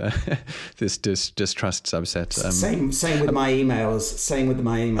towards this this distrust subset. Same with my emails. Same with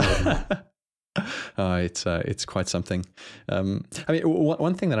my emails. It's quite something. I mean,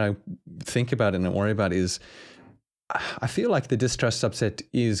 one thing that I think about and worry about is, I feel like the distrust subset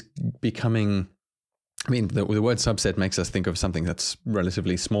is becoming. I mean, the word subset makes us think of something that's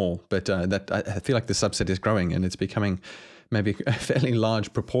relatively small, but that I feel like the subset is growing, and it's becoming maybe a fairly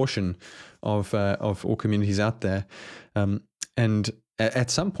large proportion of all communities out there. And at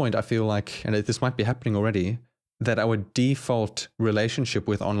some point, I feel like, and this might be happening already, that our default relationship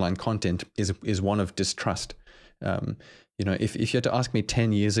with online content is one of distrust. If you had to ask me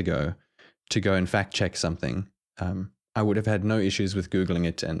 10 years ago to go and fact check something, I would have had no issues with Googling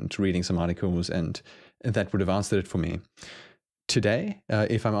it and reading some articles, and that would have answered it for me. Today,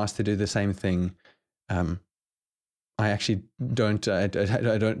 if I'm asked to do the same thing, I actually don't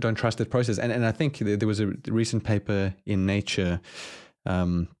trust that process. And I think there was a recent paper in Nature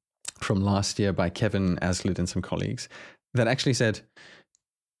from last year by Kevin Aslett and some colleagues that actually said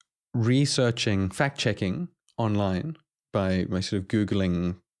fact checking online by sort of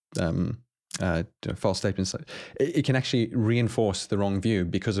Googling false statements, it can actually reinforce the wrong view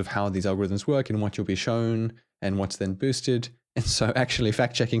because of how these algorithms work and what you'll be shown and what's then boosted. And so actually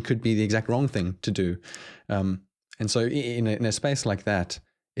fact checking could be the exact wrong thing to do. And so in a space like that,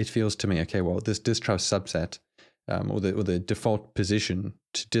 it feels to me, okay, well, this distrust subset or the default position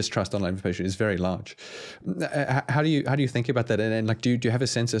to distrust online information is very large. How do you think about that? And like, do you have a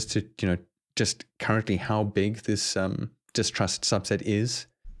sense as to, just currently how big this distrust subset is?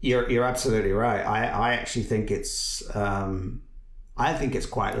 You're absolutely right. I actually think it's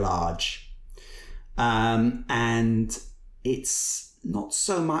quite large, and it's not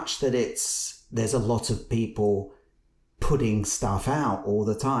so much that there's a lot of people putting stuff out all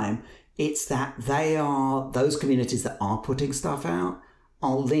the time. It's that those communities that are putting stuff out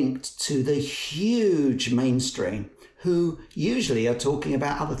are linked to the huge mainstream, who usually are talking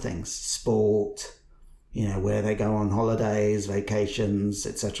about other things, sport, where they go on holidays, vacations,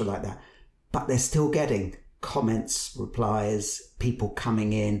 etc. like that. But they're still getting comments, replies, people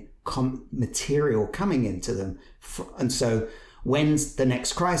coming in, material coming into them. And so when's the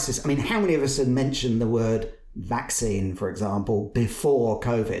next crisis? I mean, how many of us had mentioned the word vaccine, for example, before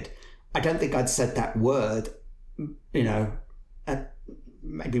COVID? I don't think I'd said that word,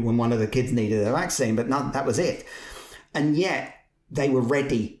 maybe when one of the kids needed a vaccine, but that was it. And yet they were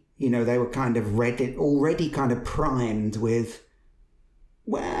ready. They were kind of ready, already kind of primed with,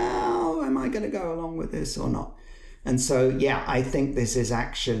 well, am I going to go along with this or not? And so, yeah, I think this is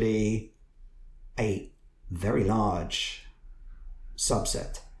actually a very large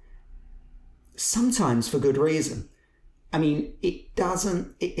subset. Sometimes for good reason. I mean, it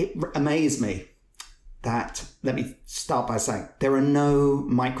amazed me that, let me start by saying, there are no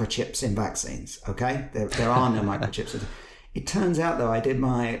microchips in vaccines, okay? There are no microchips. It turns out, though, I did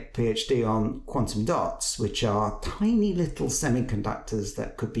my PhD on quantum dots, which are tiny little semiconductors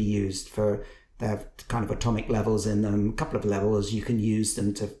that could be used they have kind of atomic levels in them, a couple of levels. You can use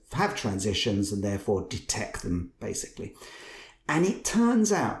them to have transitions and therefore detect them, basically. And it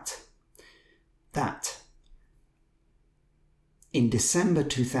turns out that in December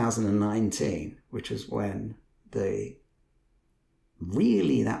 2019, which was when that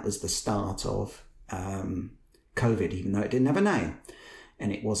was the start of COVID, even though it didn't have a name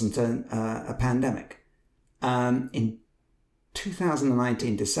and it wasn't a pandemic. In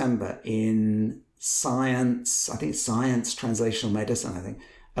 2019, December, in Science, I think it's Science Translational Medicine,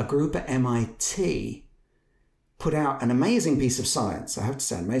 a group at MIT put out an amazing piece of science, I have to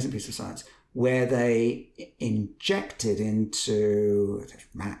say, an amazing piece of science, where they injected into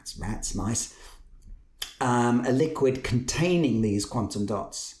mice, a liquid containing these quantum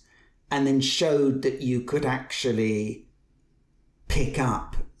dots, and then showed that you could actually pick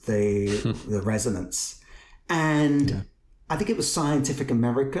up the resonance. And yeah. I think it was Scientific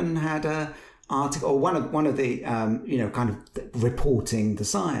American had a article, or one of the kind of reporting the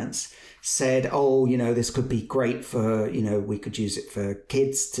science said, this could be great for, we could use it for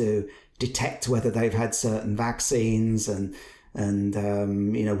kids to detect whether they've had certain vaccines and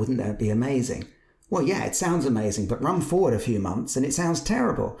wouldn't that be amazing? Well, yeah, it sounds amazing, but run forward a few months and it sounds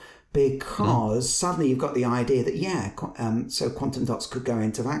terrible because suddenly you've got the idea that, so quantum dots could go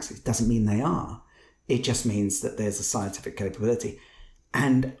into vaccines. Doesn't mean they are. It just means that there's a scientific capability.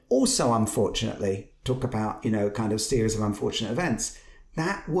 And also, unfortunately, talk about, kind of series of unfortunate events.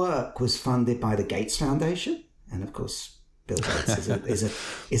 That work was funded by the Gates Foundation. And of course, Bill Gates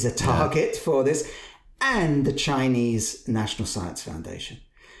is a target for this, and the Chinese National Science Foundation.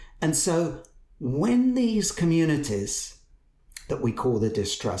 And so when these communities that we call the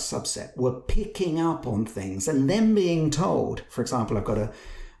distrust subset were picking up on things and then being told, for example, I've got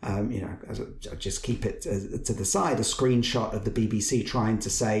I'll just keep it to the side, a screenshot of the BBC trying to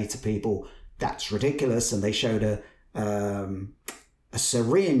say to people, that's ridiculous. And they showed a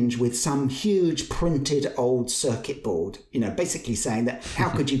syringe with some huge printed old circuit board, basically saying that how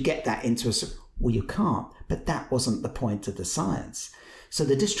could you get that into a... Well, you can't, but that wasn't the point of the science. So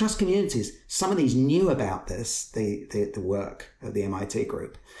the distrust communities, some of these knew about this, the work of the MIT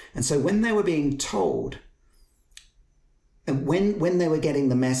group. And so when they were being told, and when they were getting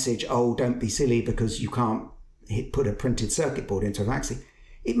the message, oh, don't be silly because you can't put a printed circuit board into a vaccine,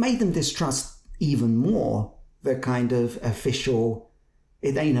 it made them distrust even more the kind of official,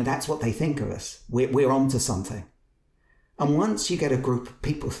 that's what they think of us. We're onto something. And once you get a group of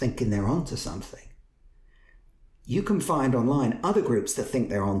people thinking they're onto something, you can find online other groups that think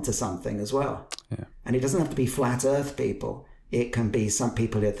they're onto something as well. Yeah. And it doesn't have to be flat earth people. It can be some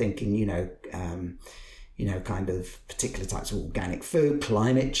people who are thinking, kind of particular types of organic food,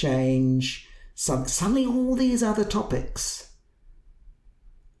 climate change. Suddenly all these other topics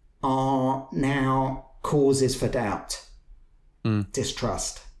are now causes for doubt,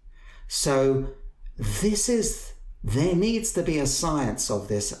 distrust. So there needs to be a science of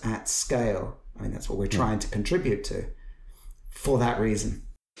this at scale. I mean, that's what we're trying to contribute to for that reason.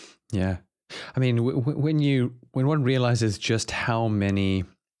 Yeah. I mean, when one realizes just how many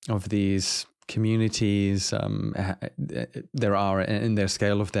of these communities there are and their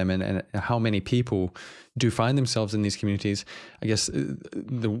scale of them and how many people do find themselves in these communities, I guess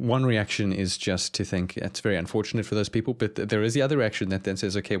the one reaction is just to think it's very unfortunate for those people. But there is the other reaction that then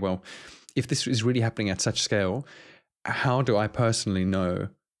says, okay, well, if this is really happening at such scale, how do I personally know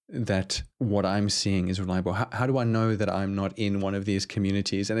that what I'm seeing is reliable? How do I know that I'm not in one of these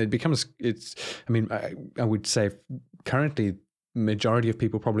communities? And I would say currently majority of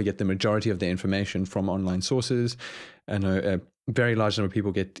people probably get the majority of their information from online sources. And a very large number of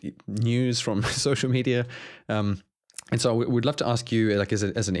people get news from social media. And so we'd love to ask you, like as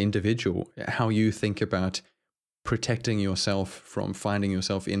an individual, how you think about protecting yourself from finding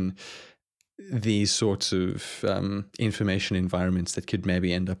yourself in these sorts of information environments that could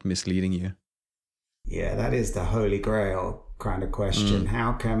maybe end up misleading you. Yeah, that is the holy grail kind of question.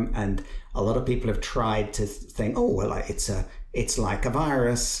 How come? And a lot of people have tried to think, oh, well, it's like a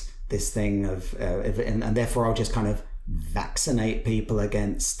virus, this thing and therefore I'll just kind of vaccinate people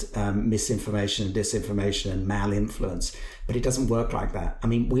against misinformation and disinformation and malinfluence. But it doesn't work like that. I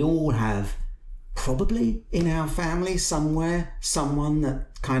mean, we all have probably in our family somewhere someone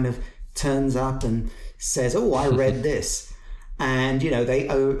that kind of turns up and says, oh, I read this. And, they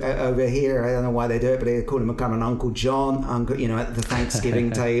over here, I don't know why they do it, but they call him kind of an Uncle John, at the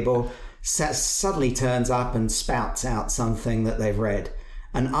Thanksgiving table, suddenly turns up and spouts out something that they've read.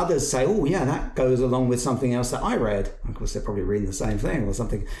 And others say, oh, yeah, that goes along with something else that I read. Of course, they're probably reading the same thing or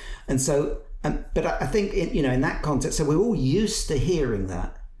something. And so, but I think, in that context, so we're all used to hearing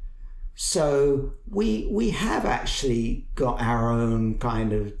that. So we have actually got our own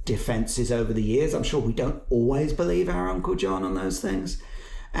kind of defenses over the years. I'm sure we don't always believe our Uncle John on those things.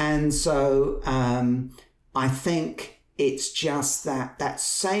 And so I think it's just that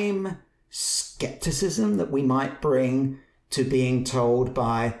same skepticism that we might bring to being told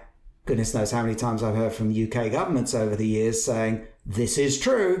by, goodness knows how many times I've heard from UK governments over the years saying, this is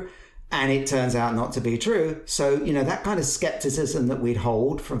true. And it turns out not to be true. So, that kind of skepticism that we'd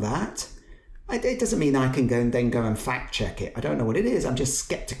hold from that, it doesn't mean I can go and fact check it. I don't know what it is. I'm just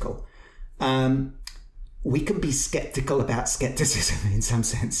skeptical. We can be skeptical about skepticism in some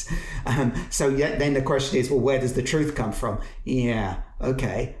sense. So then the question is, well, where does the truth come from? Yeah,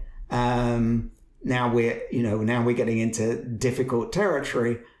 okay. Now we're getting into difficult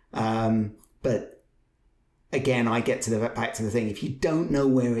territory. But again, I get back to the thing. If you don't know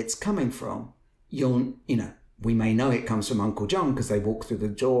where it's coming from, we may know it comes from Uncle John because they walk through the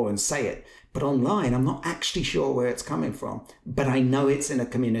door and say it. But online, I'm not actually sure where it's coming from. But I know it's in a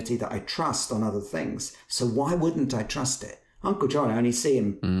community that I trust on other things. So why wouldn't I trust it? Uncle John, I only see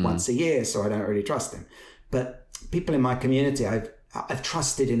him once a year, so I don't really trust him. But people in my community, I've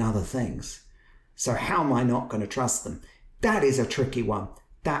trusted in other things. So how am I not going to trust them? That is a tricky one.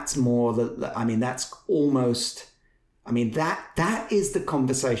 That's more that's almost, that is the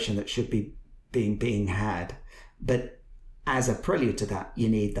conversation that should be being had. But as a prelude to that, you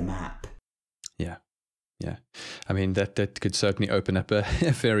need the map. Yeah. Yeah. I mean, that could certainly open up a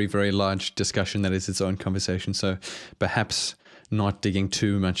very, very large discussion that is its own conversation. So perhaps not digging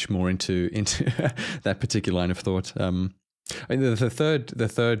too much more into that particular line of thought. The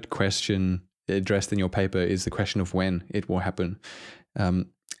third question addressed in your paper is the question of when it will happen,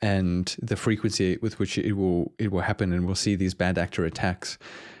 and the frequency with which it will happen, and we'll see these bad actor attacks.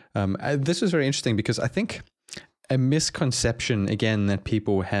 This was very interesting because I think a misconception, again, that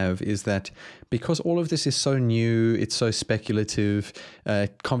people have is that because all of this is so new, it's so speculative,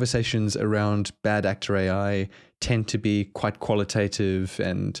 conversations around bad actor AI tend to be quite qualitative.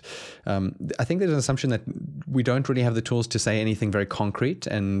 And I think there's an assumption that we don't really have the tools to say anything very concrete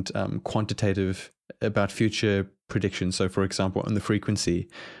and quantitative about future predictions. So, for example, on the frequency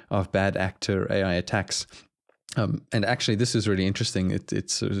of bad actor AI attacks. And actually, this is really interesting.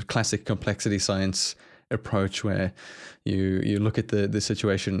 It's sort of classic complexity science approach where you look at the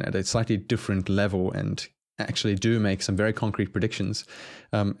situation at a slightly different level and actually do make some very concrete predictions.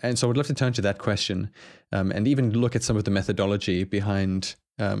 And so I would love to turn to that question and even look at some of the methodology behind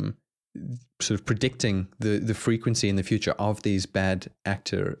sort of predicting the frequency in the future of these bad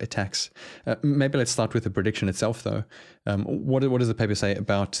actor attacks. Maybe let's start with the prediction itself, though. What does the paper say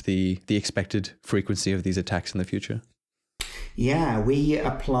about the expected frequency of these attacks in the future? Yeah, we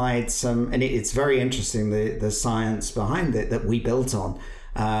applied some, and it's very interesting, the science behind it that we built on.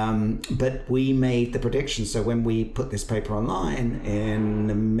 But we made the prediction. So when we put this paper online in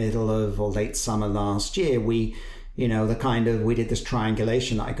the middle of or late summer last year, we did this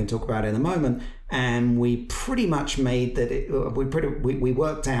triangulation that I can talk about in a moment, and we pretty much made that we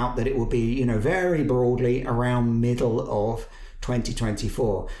worked out that it would be, very broadly around middle of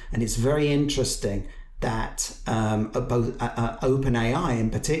 2024. And it's very interesting that both OpenAI in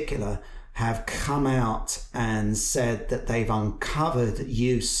particular have come out and said that they've uncovered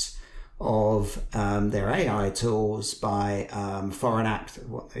use of their AI tools by foreign actor,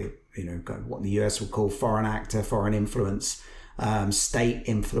 what the US would call foreign actor, foreign influence, state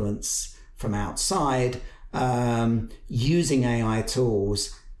influence from outside, using AI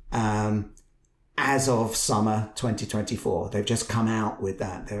tools as of summer 2024. They've just come out with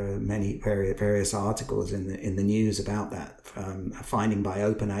that. There are many various articles in the news about that, finding by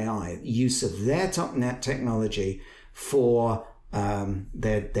OpenAI, use of their topnet technology for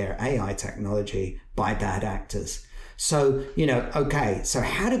their AI technology by bad actors. So, so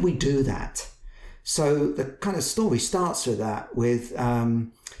how did we do that? So the kind of story starts with that, with,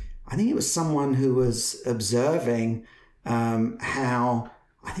 I think it was someone who was observing how,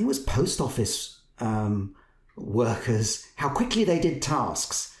 I think it was post office workers, how quickly they did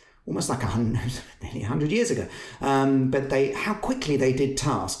tasks, almost like nearly 100 years ago. But how quickly they did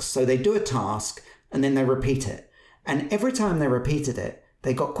tasks. So they do a task and then they repeat it. And every time they repeated it,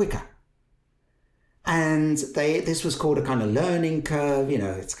 they got quicker. And this was called a kind of learning curve.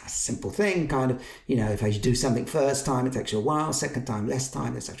 It's a simple thing, kind of, if you do something first time, it takes you a while, second time, less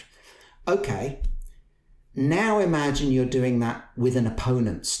time, etc. Okay. Now imagine you're doing that with an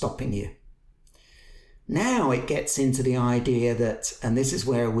opponent stopping you. Now it gets into the idea that, and this is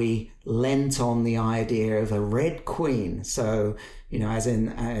where we lent on the idea of a red queen. So, as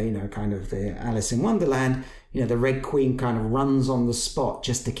in, kind of the Alice in Wonderland, the red queen kind of runs on the spot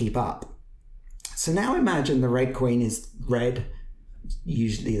just to keep up. So now imagine the red queen is red,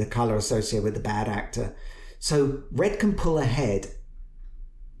 usually the color associated with the bad actor. So red can pull ahead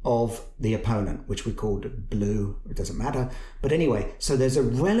of the opponent, which we called blue. It doesn't matter. But anyway, so there's a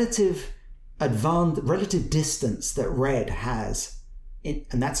relative distance that red has, and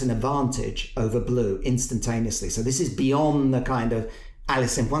that's an advantage over blue instantaneously. So this is beyond the kind of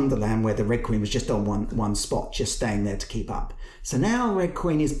Alice in Wonderland where the red queen was just on one spot, just staying there to keep up. So now red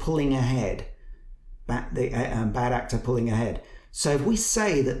queen is pulling ahead, the bad actor pulling ahead. So if we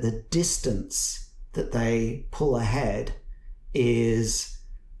say that the distance that they pull ahead is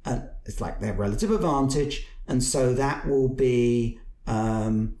it's like their relative advantage, and so that will be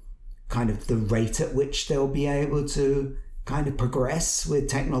kind of the rate at which they'll be able to kind of progress with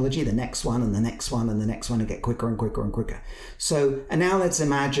technology, the next one and the next one and the next one, and get quicker and quicker and quicker. So, and now let's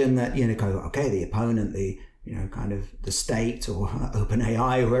imagine that, the opponent, kind of the state or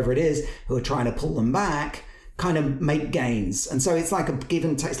OpenAI, whoever it is, who are trying to pull them back, kind of make gains. And so it's like a give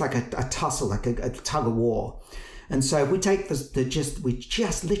and take, it's like a tussle, like a tug of war. And so we take we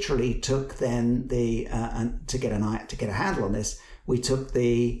just literally took then and to get a handle on this, we took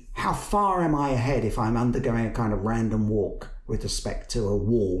how far am I ahead if I'm undergoing a kind of random walk with respect to a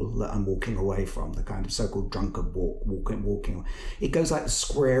wall that I'm walking away from, the kind of so-called drunken walking. It goes like the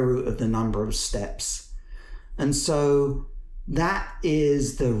square root of the number of steps. And so that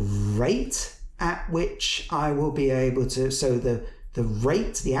is the rate at which I will be able to, so the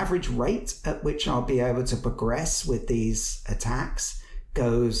average rate at which I'll be able to progress with these attacks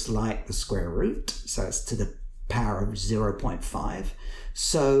goes like the square root. So it's to the power of 0.5.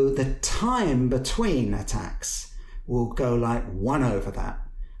 So the time between attacks will go like 1 over that,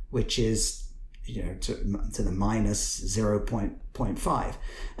 which is, to the minus 0.5.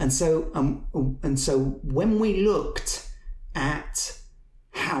 And so when we looked at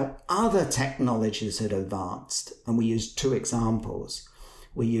how other technologies had advanced, and we used 2 examples.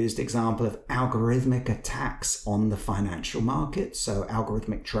 We used example of algorithmic attacks on the financial market, so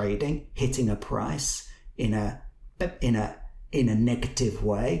algorithmic trading, hitting a price in a negative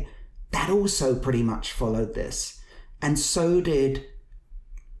way. That also pretty much followed this. And so did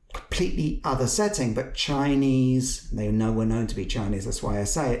completely other setting, but Chinese, were known to be Chinese, that's why I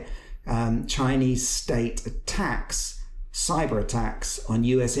say it, Chinese state attacks, cyber attacks on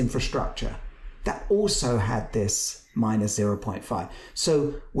US infrastructure, that also had this minus 0.5.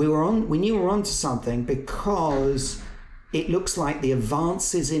 So we knew we were onto something, because it looks like the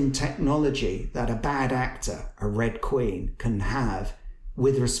advances in technology that a bad actor, a red queen, can have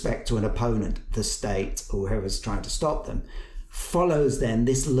with respect to an opponent, the state, or whoever's trying to stop them, follows then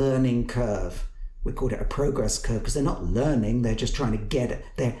this learning curve. We called it a progress curve, because they're not learning, they're just trying to get it.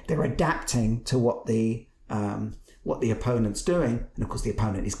 They're adapting to what the opponent's doing. And of course the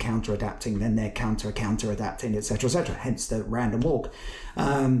opponent is counter-adapting, then they're counter-adapting, etc., hence the random walk.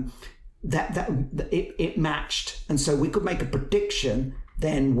 It matched. And so we could make a prediction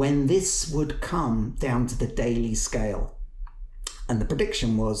then when this would come down to the daily scale. And the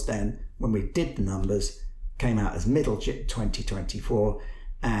prediction was then, when we did the numbers, came out as middle 2024,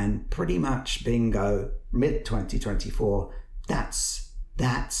 and pretty much bingo, mid 2024, that's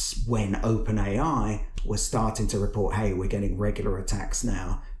when OpenAI was starting to report, hey, we're getting regular attacks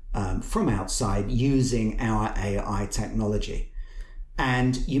now from outside using our AI technology.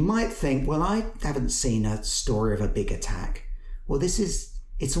 And you might think, well, I haven't seen a story of a big attack. Well,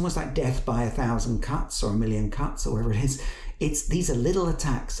 it's almost like death by 1,000 cuts or 1,000,000 cuts or whatever it is. These are little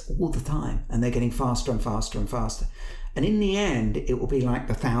attacks all the time, and they're getting faster and faster and faster. And in the end, it will be like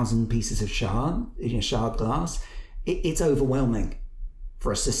the 1,000 pieces of shard glass. It's overwhelming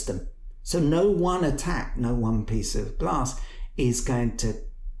for a system. So no one attack, no one piece of glass is going to,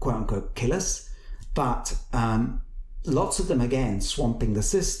 quote unquote, kill us. But lots of them, again, swamping the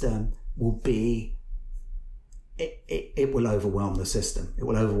system will be, it will overwhelm the system. It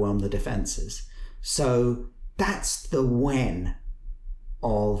will overwhelm the defenses. So that's the when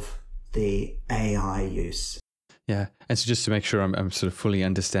of the AI use. Yeah. And so just to make sure I'm sort of fully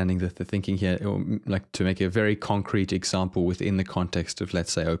understanding the thinking here, like to make a very concrete example within the context of,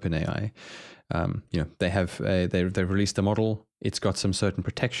 let's say, OpenAI, they've released a model. It's got some certain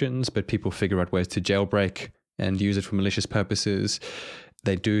protections, but people figure out ways to jailbreak and use it for malicious purposes.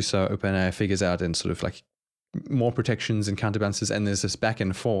 They do so. OpenAI figures out and sort of like more protections and counterbalances, and there's this back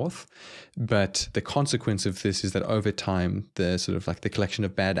and forth. But the consequence of this is that over time, the sort of like the collection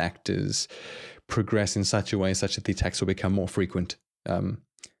of bad actors progress in such a way such that the attacks will become more frequent,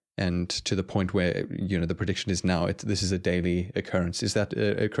 and to the point where the prediction is now this is a daily occurrence. Is that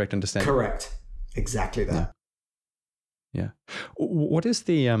a correct understanding? Correct. Exactly that. Yeah. What is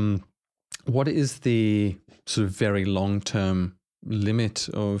the sort of very long-term limit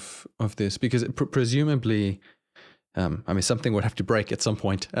of this? Because presumably, something would have to break at some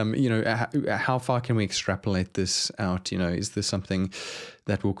point. How far can we extrapolate this out? Is this something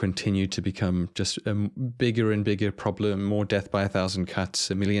that will continue to become just a bigger and bigger problem, more death by 1,000 cuts,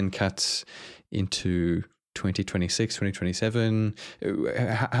 1,000,000 cuts into 2026, 2027?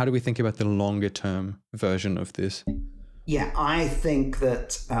 How do we think about the longer term version of this? Yeah, I think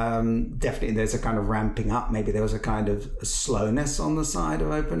that definitely there's a kind of ramping up. Maybe there was a kind of slowness on the side of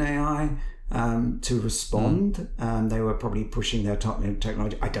OpenAI to respond. They were probably pushing their top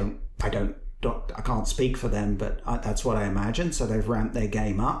technology. I can't speak for them, but that's what I imagine. So they've ramped their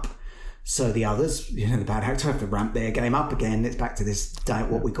game up. So the others, the bad actors, have to ramp their game up again. It's back to this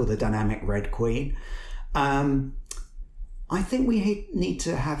what we call the dynamic red queen. I think we need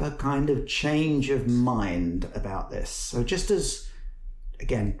to have a kind of change of mind about this. So just as,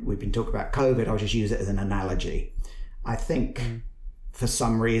 again, we've been talking about COVID, I'll just use it as an analogy. I think for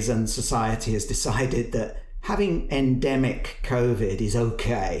some reason society has decided that having endemic COVID is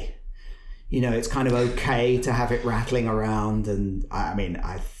okay. It's kind of okay to have it rattling around, and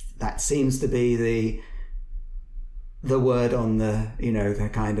that seems to be the word on the the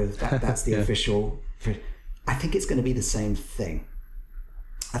kind of that's the official. I think it's going to be the same thing.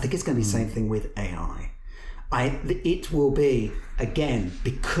 I think it's going to be the same thing with AI. It will be, again,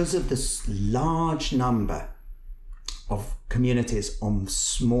 because of this large number of communities on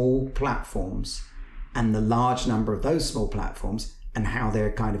small platforms and the large number of those small platforms and how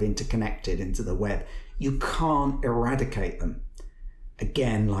they're kind of interconnected into the web, you can't eradicate them.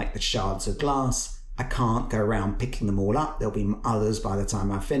 Again, like the shards of glass, I can't go around picking them all up. There'll be others by the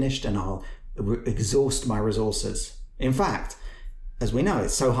time I've finished, and I'll exhaust my resources. In fact, as we know,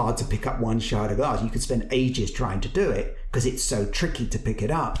 it's so hard to pick up one shard of glass. You could spend ages trying to do it because it's so tricky to pick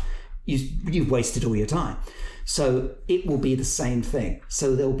it up. You've wasted all your time. So it will be the same thing.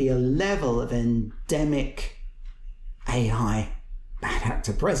 So there'll be a level of endemic AI bad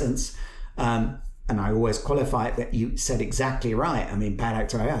actor presence. And I always qualify it that you said exactly right. I mean, bad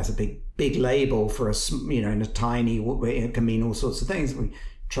actor AI is a big label for in a tiny, it can mean all sorts of things. We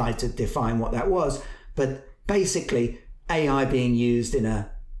tried to define what that was. But basically, AI being used in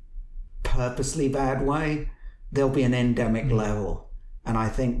a purposely bad way, there'll be an endemic level. And I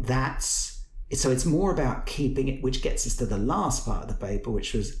think it's more about keeping it, which gets us to the last part of the paper,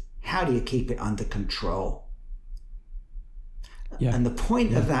 which was how do you keep it under control? Yeah. And the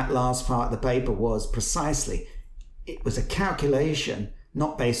point of that last part of the paper was precisely, it was a calculation,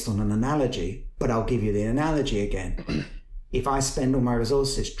 not based on an analogy, but I'll give you the analogy again. If I spend all my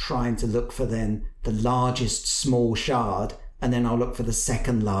resources trying to look for then the largest small shard, and then I'll look for the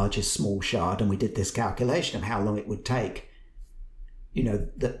second largest small shard, and we did this calculation of how long it would take,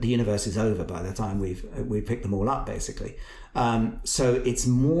 the universe is over by the time we've picked them all up, basically. So it's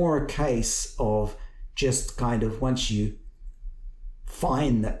more a case of just kind of, once you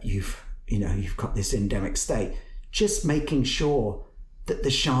find that you've got this endemic state, just making sure that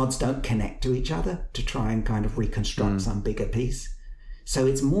the shards don't connect to each other to try and kind of reconstruct some bigger piece. So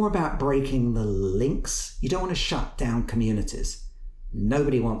it's more about breaking the links. You don't want to shut down communities.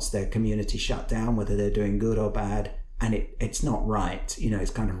 Nobody wants their community shut down, whether they're doing good or bad. And it's not right.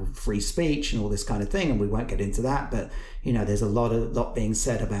 It's kind of free speech and all this kind of thing. And we won't get into that. But, there's a lot being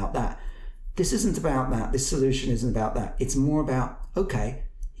said about that. This isn't about that. This solution isn't about that. It's more about, okay,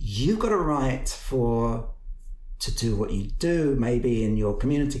 you've got a right to do what you do, maybe in your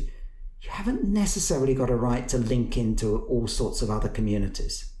community. You haven't necessarily got a right to link into all sorts of other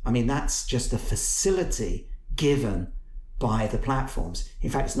communities. I mean, that's just a facility given by the platforms. In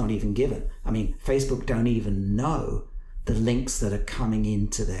fact, it's not even given. I mean, Facebook don't even know the links that are coming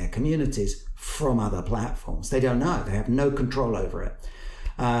into their communities from other platforms. They don't know. They have no control over it.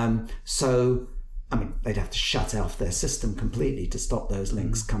 So, I mean, they'd have to shut off their system completely to stop those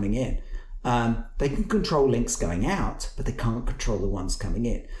links coming in. They can control links going out, but they can't control the ones coming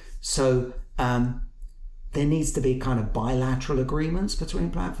in. So there needs to be kind of bilateral agreements between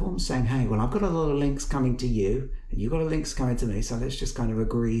platforms saying, hey, well, I've got a lot of links coming to you and you've got links coming to me. So let's just kind of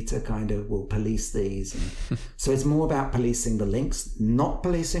agree to we'll police these. And so it's more about policing the links, not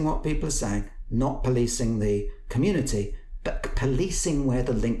policing what people are saying, not policing the community, but policing where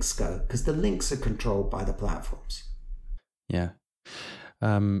the links go, because the links are controlled by the platforms. Yeah.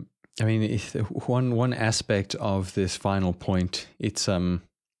 I mean, one aspect of this final point, it's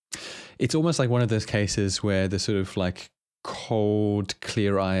almost like one of those cases where the sort of like cold,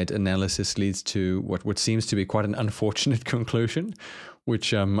 clear-eyed analysis leads to what seems to be quite an unfortunate conclusion,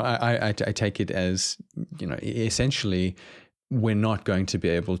 which I take it as, essentially we're not going to be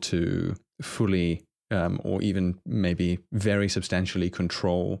able to fully or even maybe very substantially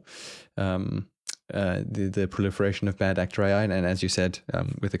control the proliferation of bad actor AI. And as you said,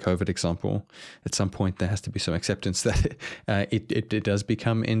 with the COVID example, at some point there has to be some acceptance that it does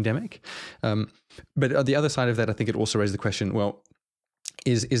become endemic. But on the other side of that, I think it also raises the question, well,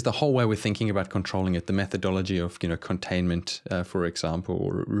 is the whole way we're thinking about controlling it, the methodology of containment, for example,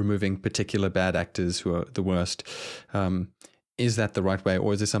 or removing particular bad actors who are the worst, is that the right way,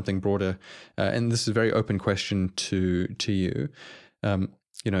 or is there something broader? And this is a very open question to you.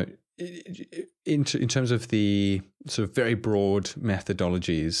 In terms of the sort of very broad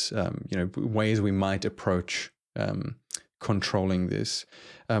methodologies, ways we might approach controlling this.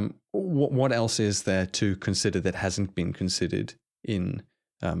 What else is there to consider that hasn't been considered in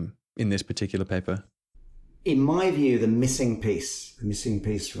this particular paper? In my view, the missing piece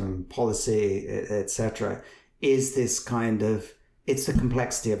from policy, etc., is this kind of, it's the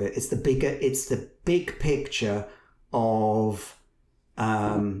complexity of it. It's the big picture of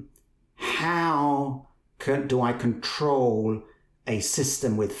how do I control a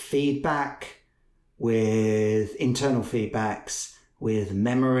system with feedback, with internal feedbacks, with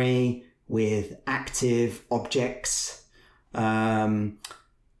memory, with active objects?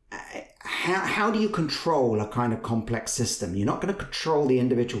 How do you control a kind of complex system? You're not going to control the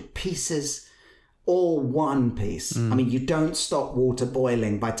individual pieces or one piece. I mean, you don't stop water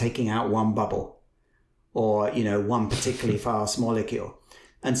boiling by taking out one bubble or, one particularly fast molecule.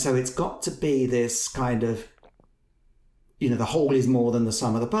 And so it's got to be this kind of, the whole is more than the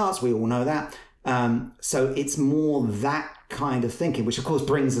sum of the parts. We all know that. So it's more that kind of thinking, which of course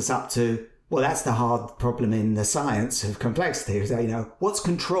brings us up to, well, that's the hard problem in the science of complexity. Is, what's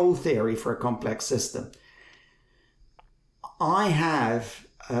control theory for a complex system? I have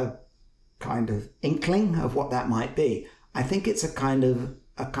a kind of inkling of what that might be. I think it's a kind of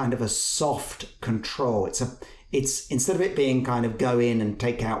a soft control. It's instead of it being kind of go in and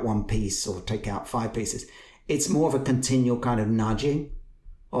take out one piece or take out 5 pieces, it's more of a continual kind of nudging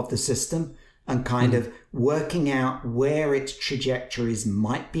of the system and kind of working out where its trajectories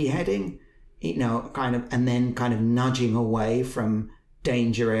might be heading, and then kind of nudging away from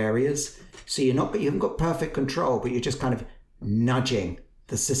danger areas. So you haven't got perfect control, but you're just kind of nudging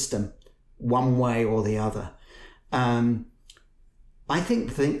the system one way or the other. I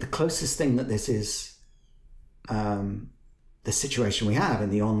think the closest thing that this is the situation we have in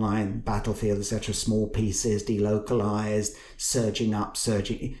the online battlefield, etc., small pieces, delocalized, surging up,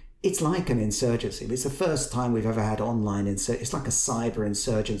 surging. It's like an insurgency. It's the first time we've ever had online insurgency. It's like a cyber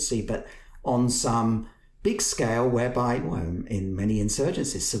insurgency, but on some big scale whereby, in many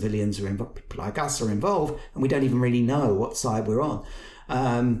insurgencies, civilians are involved, people like us are involved, and we don't even really know what side we're on.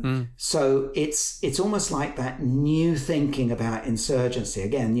 So it's almost like that new thinking about insurgency.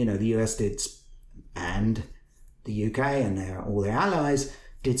 Again, the US did, and the UK and all their allies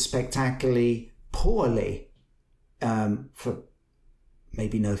did spectacularly poorly, for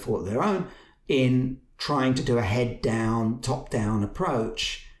maybe no fault of their own, in trying to do a head-down, top-down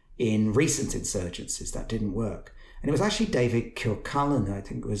approach in recent insurgencies. That didn't work. And it was actually David Kilcullen, I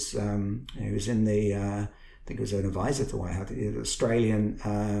think it was, he was in the, I think it was an advisor to White House, an Australian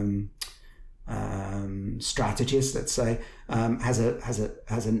strategist, let's say, has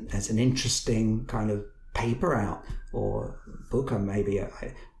an interesting kind of paper out, or book, or maybe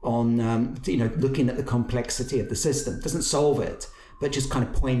on looking at the complexity of the system. Doesn't solve it, but just kind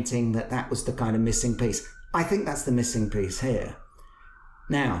of pointing that was the kind of missing piece. I think that's the missing piece here.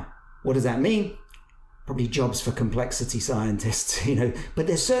 Now, what does that mean? Probably jobs for complexity scientists, but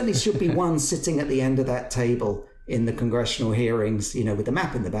there certainly should be one sitting at the end of that table in the congressional hearings, with the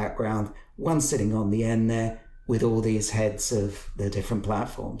map in the background, one sitting on the end there with all these heads of the different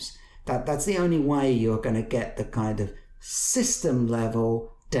platforms. That's the only way you're going to get the kind of system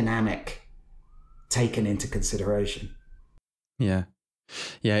level dynamic taken into consideration. Yeah.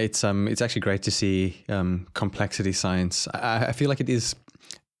 Yeah, it's actually great to see complexity science. I feel like it is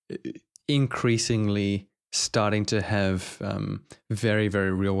increasingly starting to have very,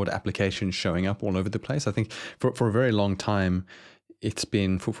 very real world applications showing up all over the place. I think for a very long time, it's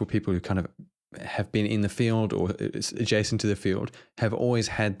been for people who kind of have been in the field or adjacent to the field, have always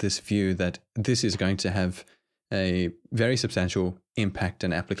had this view that this is going to have a very substantial impact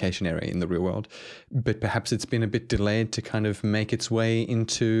and application area in the real world. But perhaps it's been a bit delayed to kind of make its way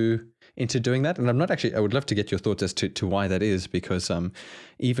into doing that. And I would love to get your thoughts as to why that is, because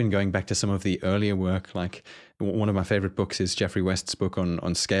even going back to some of the earlier work, like one of my favorite books is Geoffrey West's book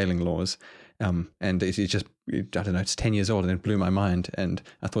on scaling laws. And it's just, I don't know, it's 10 years old and it blew my mind. And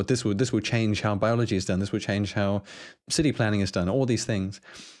I thought this will change how biology is done. This will change how city planning is done, all these things.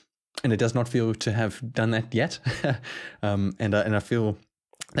 And it does not feel to have done that yet. And I feel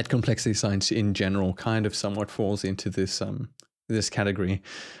that complexity science in general kind of somewhat falls into this category.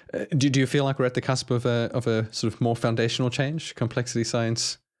 Do you feel like we're at the cusp of a sort of more foundational change, complexity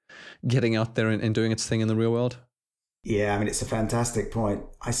science getting out there and doing its thing in the real world? Yeah, I mean, it's a fantastic point.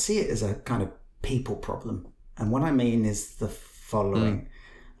 I see it as a kind of people problem. And what I mean is the following.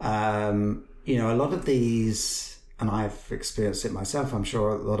 A lot of these, and I've experienced it myself, I'm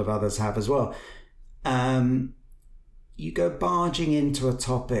sure a lot of others have as well. You go barging into a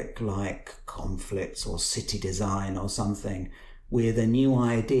topic like conflicts or city design or something with a new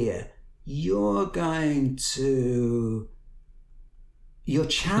idea. You're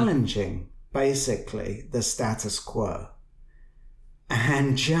challenging basically the status quo.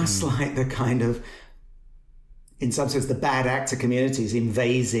 And just like the kind of, in some sense, the bad actor communities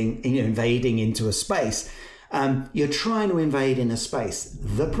invading into a space, you're trying to invade in a space.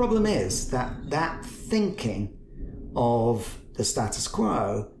 The problem is that thinking of the status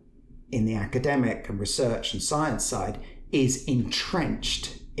quo in the academic and research and science side is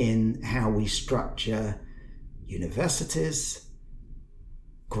entrenched in how we structure universities,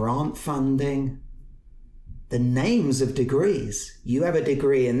 grant funding, the names of degrees. You have a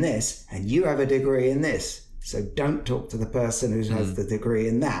degree in this and you have a degree in this. So don't talk to the person who has the degree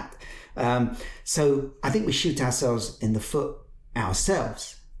in that. So I think we shoot ourselves in the foot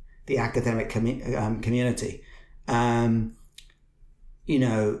ourselves, the academic community. You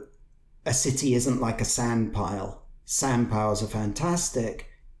know, a city isn't like a sand pile. Sand piles are fantastic,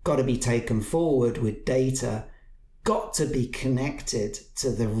 got to be taken forward with data, got to be connected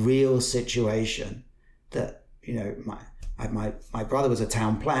to the real situation. That, you know, my brother was a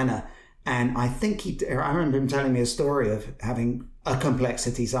town planner, and I think I remember him telling me a story of having a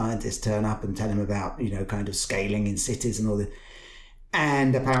complexity scientist turn up and tell him about, you know, kind of scaling in cities and all this.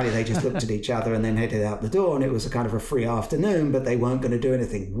 And apparently they just looked at each other and then headed out the door, and it was a kind of a free afternoon, but they weren't going to do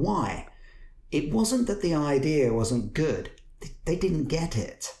anything. Why? It wasn't that the idea wasn't good. They didn't get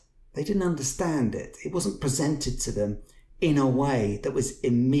it. They didn't understand it. It wasn't presented to them in a way that was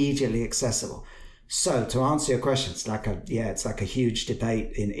immediately accessible. So to answer your question, it's like a huge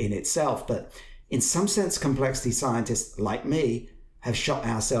debate in itself. But in some sense, complexity scientists like me have shot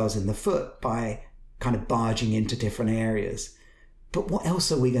ourselves in the foot by kind of barging into different areas. But what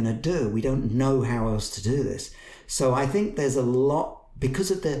else are we going to do? We don't know how else to do this. So I think there's a lot,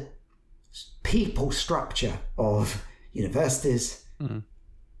 because of the people structure of universities,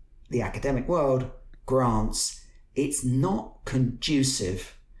 the academic world, grants, it's not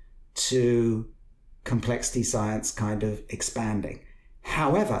conducive to complexity science kind of expanding.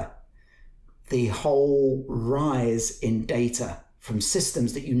 However, the whole rise in data from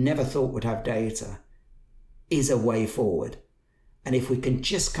systems that you never thought would have data is a way forward. And if we can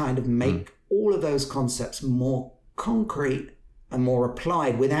just kind of make all of those concepts more concrete and more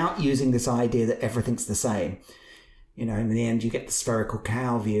applied without using this idea that everything's the same, you know, in the end, you get the spherical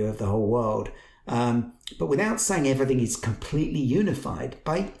cow view of the whole world. But without saying everything is completely unified,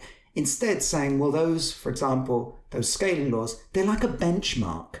 by instead saying, well, those, for example, those scaling laws, they're like a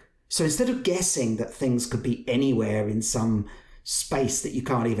benchmark. So instead of guessing that things could be anywhere in some space that you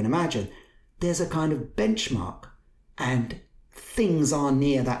can't even imagine, there's a kind of benchmark, and things are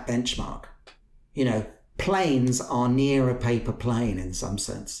near that benchmark. You know, planes are near a paper plane in some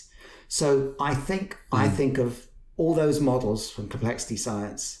sense. So I think of all those models from complexity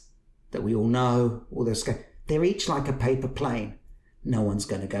science that we all know, all those, they're each like a paper plane. No one's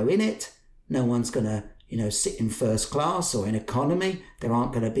going to go in it. No one's going to, you know, sit in first class or in economy. There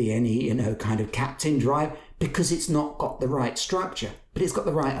aren't going to be any, you know, kind of captain drive, because it's not got the right structure, but it's got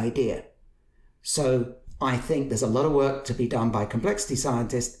the right idea. So I think there's a lot of work to be done by complexity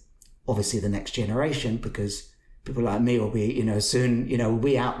scientists, obviously the next generation, because people like me will be, you know, soon, you know, we'll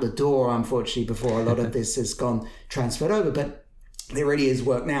be out the door, unfortunately, before a lot of this has gone transferred over. But there really is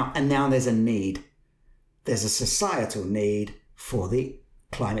work now. And now there's a need. There's a societal need for the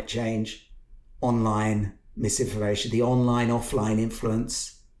climate change, online misinformation, the online-offline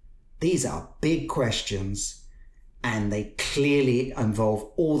influence. These are big questions, and they clearly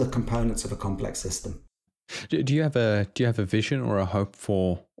involve all the components of a complex system. Do you have a vision or a hope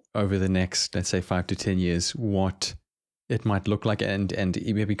for, over the next, let's say, 5 to 10 years, what it might look like, and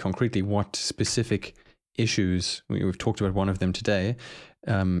maybe concretely what specific issues, we've talked about one of them today,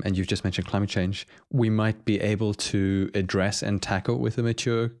 and you've just mentioned climate change, we might be able to address and tackle with a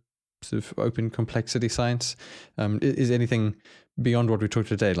mature sort of open complexity science? Is anything beyond what we talked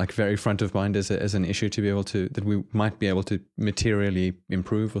today, like very front of mind as an issue to be able to, that we might be able to materially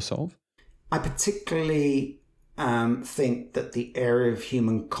improve or solve? I particularly think that the area of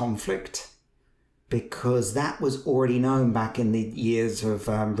human conflict, because that was already known back in the years of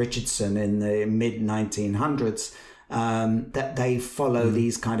Richardson in the mid-1900s, that they follow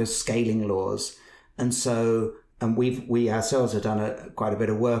these kind of scaling laws. And so, and we ourselves have done quite a bit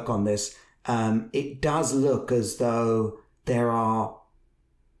of work on this. It does look as though there are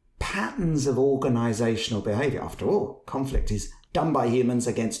patterns of organizational behavior. After all, conflict is done by humans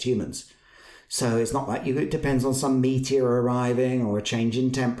against humans. So it's not like it depends on some meteor arriving or a change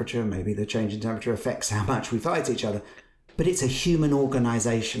in temperature. Maybe the change in temperature affects how much we fight each other. But it's a human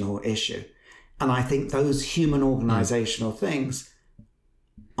organizational issue. And I think those human organizational things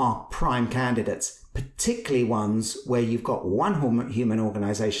are prime candidates, particularly ones where you've got one human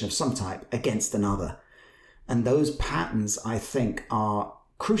organization of some type against another. And those patterns, I think, are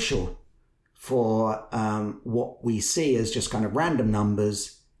crucial for what we see as just kind of random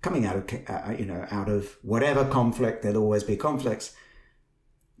numbers coming out of whatever conflict. There'll always be conflicts.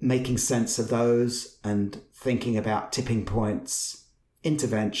 Making sense of those and thinking about tipping points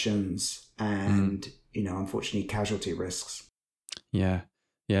interventions and, unfortunately, casualty risks. Yeah.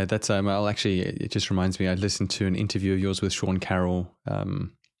 Yeah, that's it just reminds me, I listened to an interview of yours with Sean Carroll,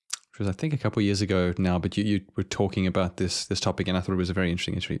 which was I think a couple of years ago now, but you were talking about this topic, and I thought it was a very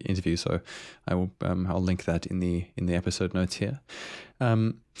interesting interview. So I'll link that in the episode notes here.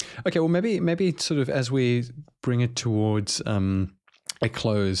 Okay, well maybe sort of as we bring it towards a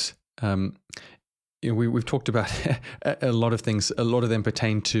close, we've talked about a lot of things. A lot of them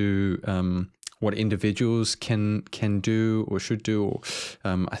pertain to what individuals can do or should do. Or,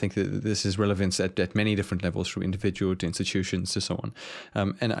 I think that this is relevance at many different levels, from individual to institutions to so on.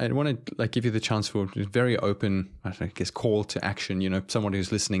 And I want to give you the chance for a very open, I guess, call to action. Someone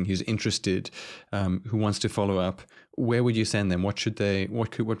who's listening, who's interested, who wants to follow up. Where would you send them? What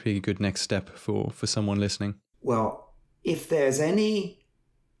would be a good next step for someone listening? Well, if there's any,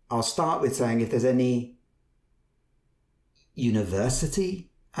 I'll start with saying if there's any university,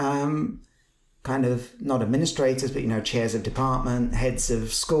 kind of not administrators, but, chairs of department, heads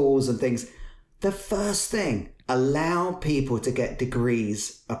of schools and things. The first thing, allow people to get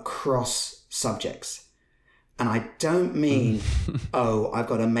degrees across subjects. And I don't mean, I've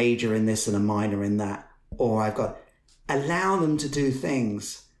got a major in this and a minor in that, or allow them to do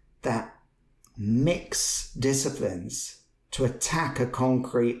things that mix disciplines to attack a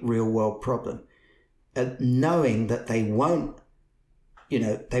concrete real world problem, knowing that they won't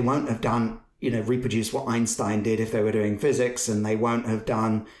have done, reproduce what Einstein did if they were doing physics, and they won't have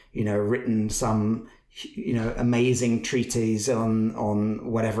done, written some, amazing treatise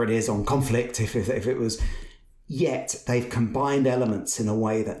on whatever it is, on conflict, if it was, yet they've combined elements in a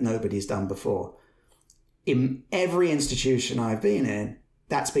way that nobody's done before. In every institution I've been in,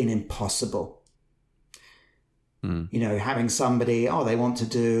 that's been impossible. Having somebody, they want to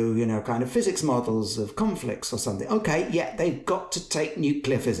do, kind of physics models of conflicts or something. Okay, yeah, they've got to take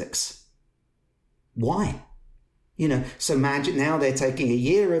nuclear physics. Why? So imagine now they're taking a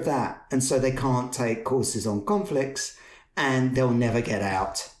year of that, and so they can't take courses on conflicts, and they'll never get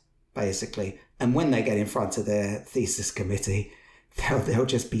out, basically. And when they get in front of their thesis committee, they'll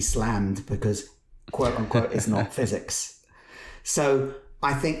just be slammed because, quote unquote, it's not physics. So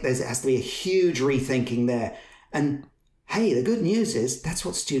I think there has to be a huge rethinking there. And hey, the good news is that's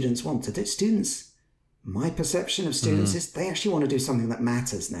what students want to do. My perception of students is they actually want to do something that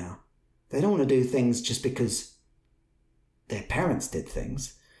matters now. They don't want to do things just because their parents did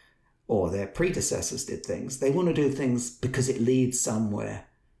things or their predecessors did things. They want to do things because it leads somewhere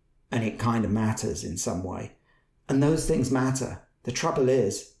and it kind of matters in some way. And those things matter. The trouble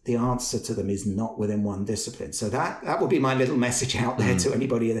is the answer to them is not within one discipline. So that would be my little message out there to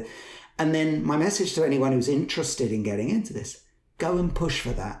anybody. And then my message to anyone who's interested in getting into this, go and push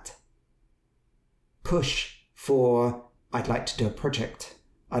for that. Push for, I'd like to do a project.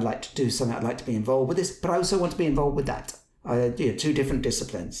 I'd like to do something. I'd like to be involved with this, but I also want to be involved with that. Two different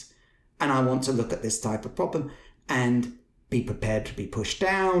disciplines. And I want to look at this type of problem and be prepared to be pushed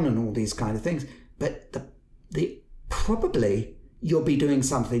down and all these kind of things. But probably you'll be doing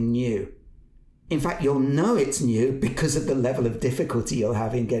something new. In fact, you'll know it's new because of the level of difficulty you'll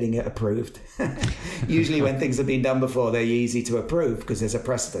have in getting it approved. Usually when things have been done before, they're easy to approve because there's a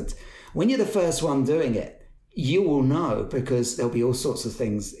precedent. When you're the first one doing it, you will know because there'll be all sorts of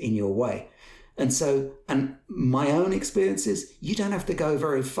things in your way. And my own experience is you don't have to go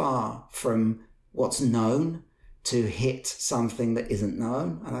very far from what's known to hit something that isn't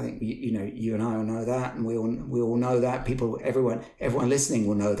known. And I think, you and I all know that, and we all know that. Everyone listening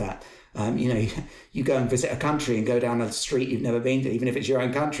will know that. You go and visit a country and go down a street you've never been to, even if it's your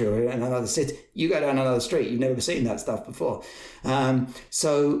own country or another city, you go down another street, you've never seen that stuff before.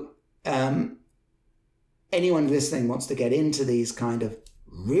 Anyone listening wants to get into these kind of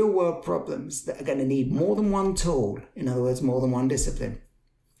real world problems that are going to need more than one tool, in other words, more than one discipline.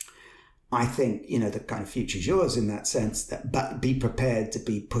 I think, the kind of future's yours in that sense, but be prepared to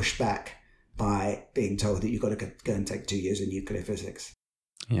be pushed back by being told that you've got to go and take 2 years in nuclear physics.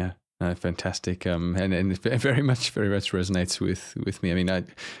 Yeah. Fantastic. And very much resonates with me. I mean,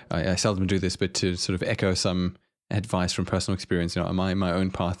 I seldom do this, but to sort of echo some advice from personal experience, my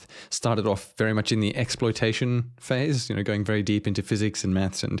own path started off very much in the exploitation phase, going very deep into physics and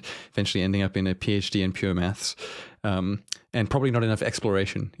maths and eventually ending up in a PhD in pure maths. And probably not enough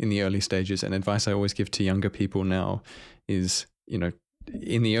exploration in the early stages. And advice I always give to younger people now is,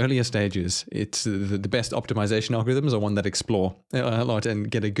 in the earlier stages, it's the best optimization algorithms are one that explore a lot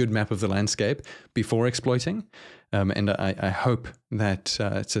and get a good map of the landscape before exploiting. And I hope that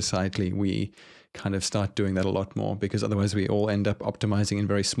societally we kind of start doing that a lot more, because otherwise we all end up optimizing in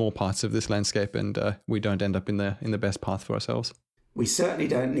very small parts of this landscape and we don't end up in the best path for ourselves. we certainly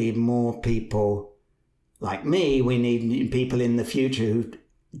don't need more people like me. We need people in the future who've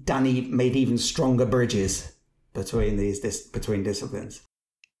made even stronger bridges between between disciplines.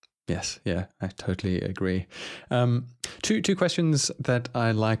 Yes, yeah, I totally agree. Two questions that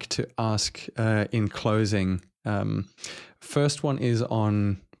I like to ask in closing. First one is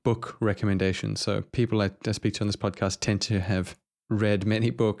on book recommendations. So people I speak to on this podcast tend to have read many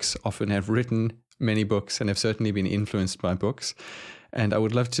books, often have written many books, and have certainly been influenced by books. And I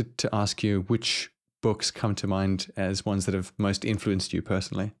would love to ask you which books come to mind as ones that have most influenced you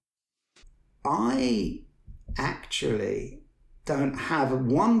personally. I actually don't have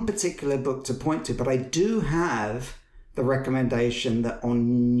one particular book to point to, but I do have the recommendation that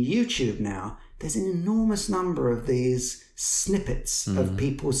on YouTube now, there's an enormous number of these snippets of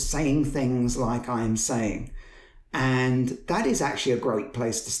people saying things like I am saying. And that is actually a great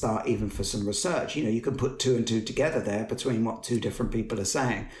place to start, even for some research. You know, you can put two and two together there between what two different people are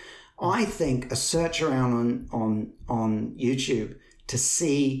saying. I think a search around on YouTube to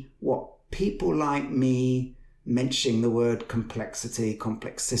see what people like me mentioning the word complexity,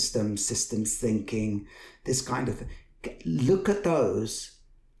 complex systems thinking, this kind of thing. Look at those,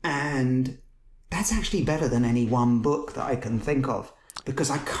 and that's actually better than any one book that I can think of, because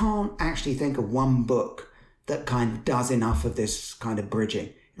I can't actually think of one book that kind of does enough of this kind of bridging.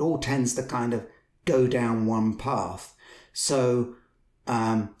 It all tends to kind of go down one path. So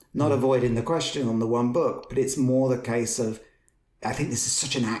not avoiding the question on the one book, but it's more the case of, I think this is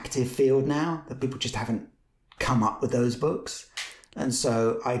such an active field now that people just haven't come up with those books. And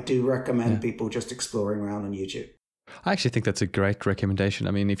so I do recommend people just exploring around on YouTube. I actually think that's a great recommendation.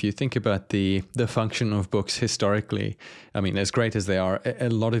 I mean, if you think about the function of books historically, I mean, as great as they are, a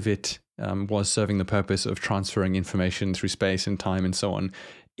lot of it was serving the purpose of transferring information through space and time and so on,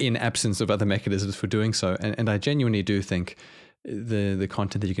 in absence of other mechanisms for doing so. And I genuinely do think the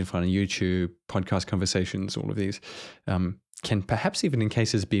content that you can find on YouTube, podcast conversations, all of these, can perhaps even in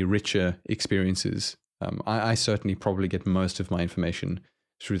cases be richer experiences. I certainly probably get most of my information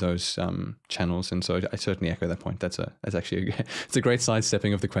through those channels, and so I certainly echo that point. That's actually it's a great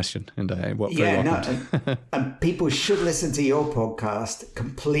sidestepping of the question, and very welcomed. And people should listen to your podcast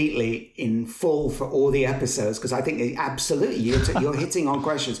completely in full for all the episodes, because I think absolutely you're hitting on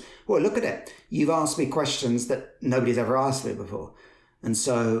questions. Well, look at it. You've asked me questions that nobody's ever asked me before, and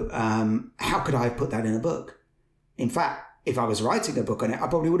so how could I have put that in a book? In fact, if I was writing a book on it, I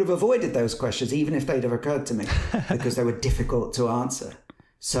probably would have avoided those questions, even if they'd have occurred to me, because they were difficult to answer.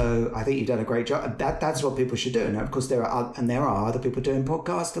 So I think you've done a great job. That's what people should do. And of course, there are other people doing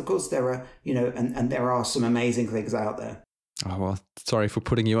podcasts. Of course, there are, and there are some amazing things out there. Oh, well, sorry for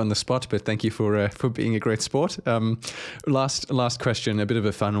putting you on the spot, but thank you for being a great sport. Last question, a bit of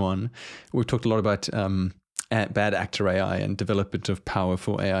a fun one. We've talked a lot about bad actor AI and development of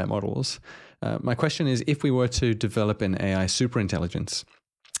powerful AI models. My question is, if we were to develop an AI superintelligence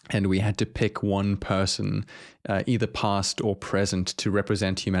and we had to pick one person, either past or present, to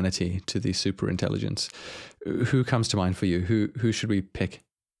represent humanity to the superintelligence, who comes to mind for you? Who should we pick?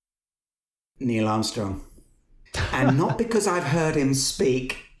 Neil Armstrong. And not because I've heard him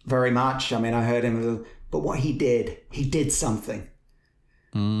speak very much. I mean, I heard him, but what he did something.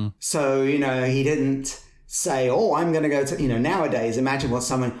 So, he didn't say, I'm going to go to, nowadays, imagine what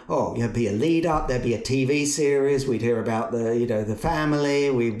someone, there'd be a lead up, there'd be a TV series, we'd hear about the family,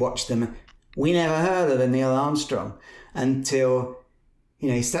 we'd watch them. We never heard of a Neil Armstrong until,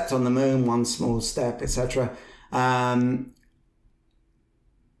 he stepped on the moon, one small step, etc.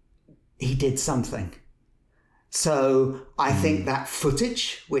 He did something. So I think that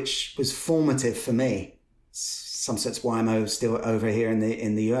footage, which was formative for me, some sense why I'm still over here in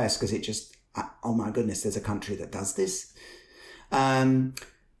the US, because it just, oh my goodness, there's a country that does this. I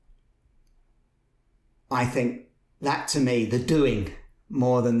think that, to me, the doing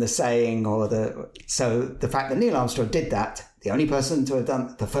more than the saying, so the fact that Neil Armstrong did that, the only person to have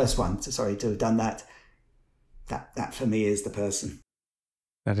done, the first one to have done that for me is the person.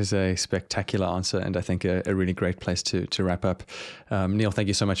 That is a spectacular answer, and I think a really great place to wrap up. Neil, thank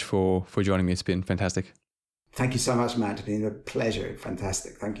you so much for joining me. It's been fantastic. Thank you so much, Matt. It's been a pleasure.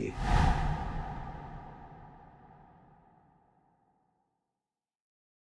 Fantastic. Thank you.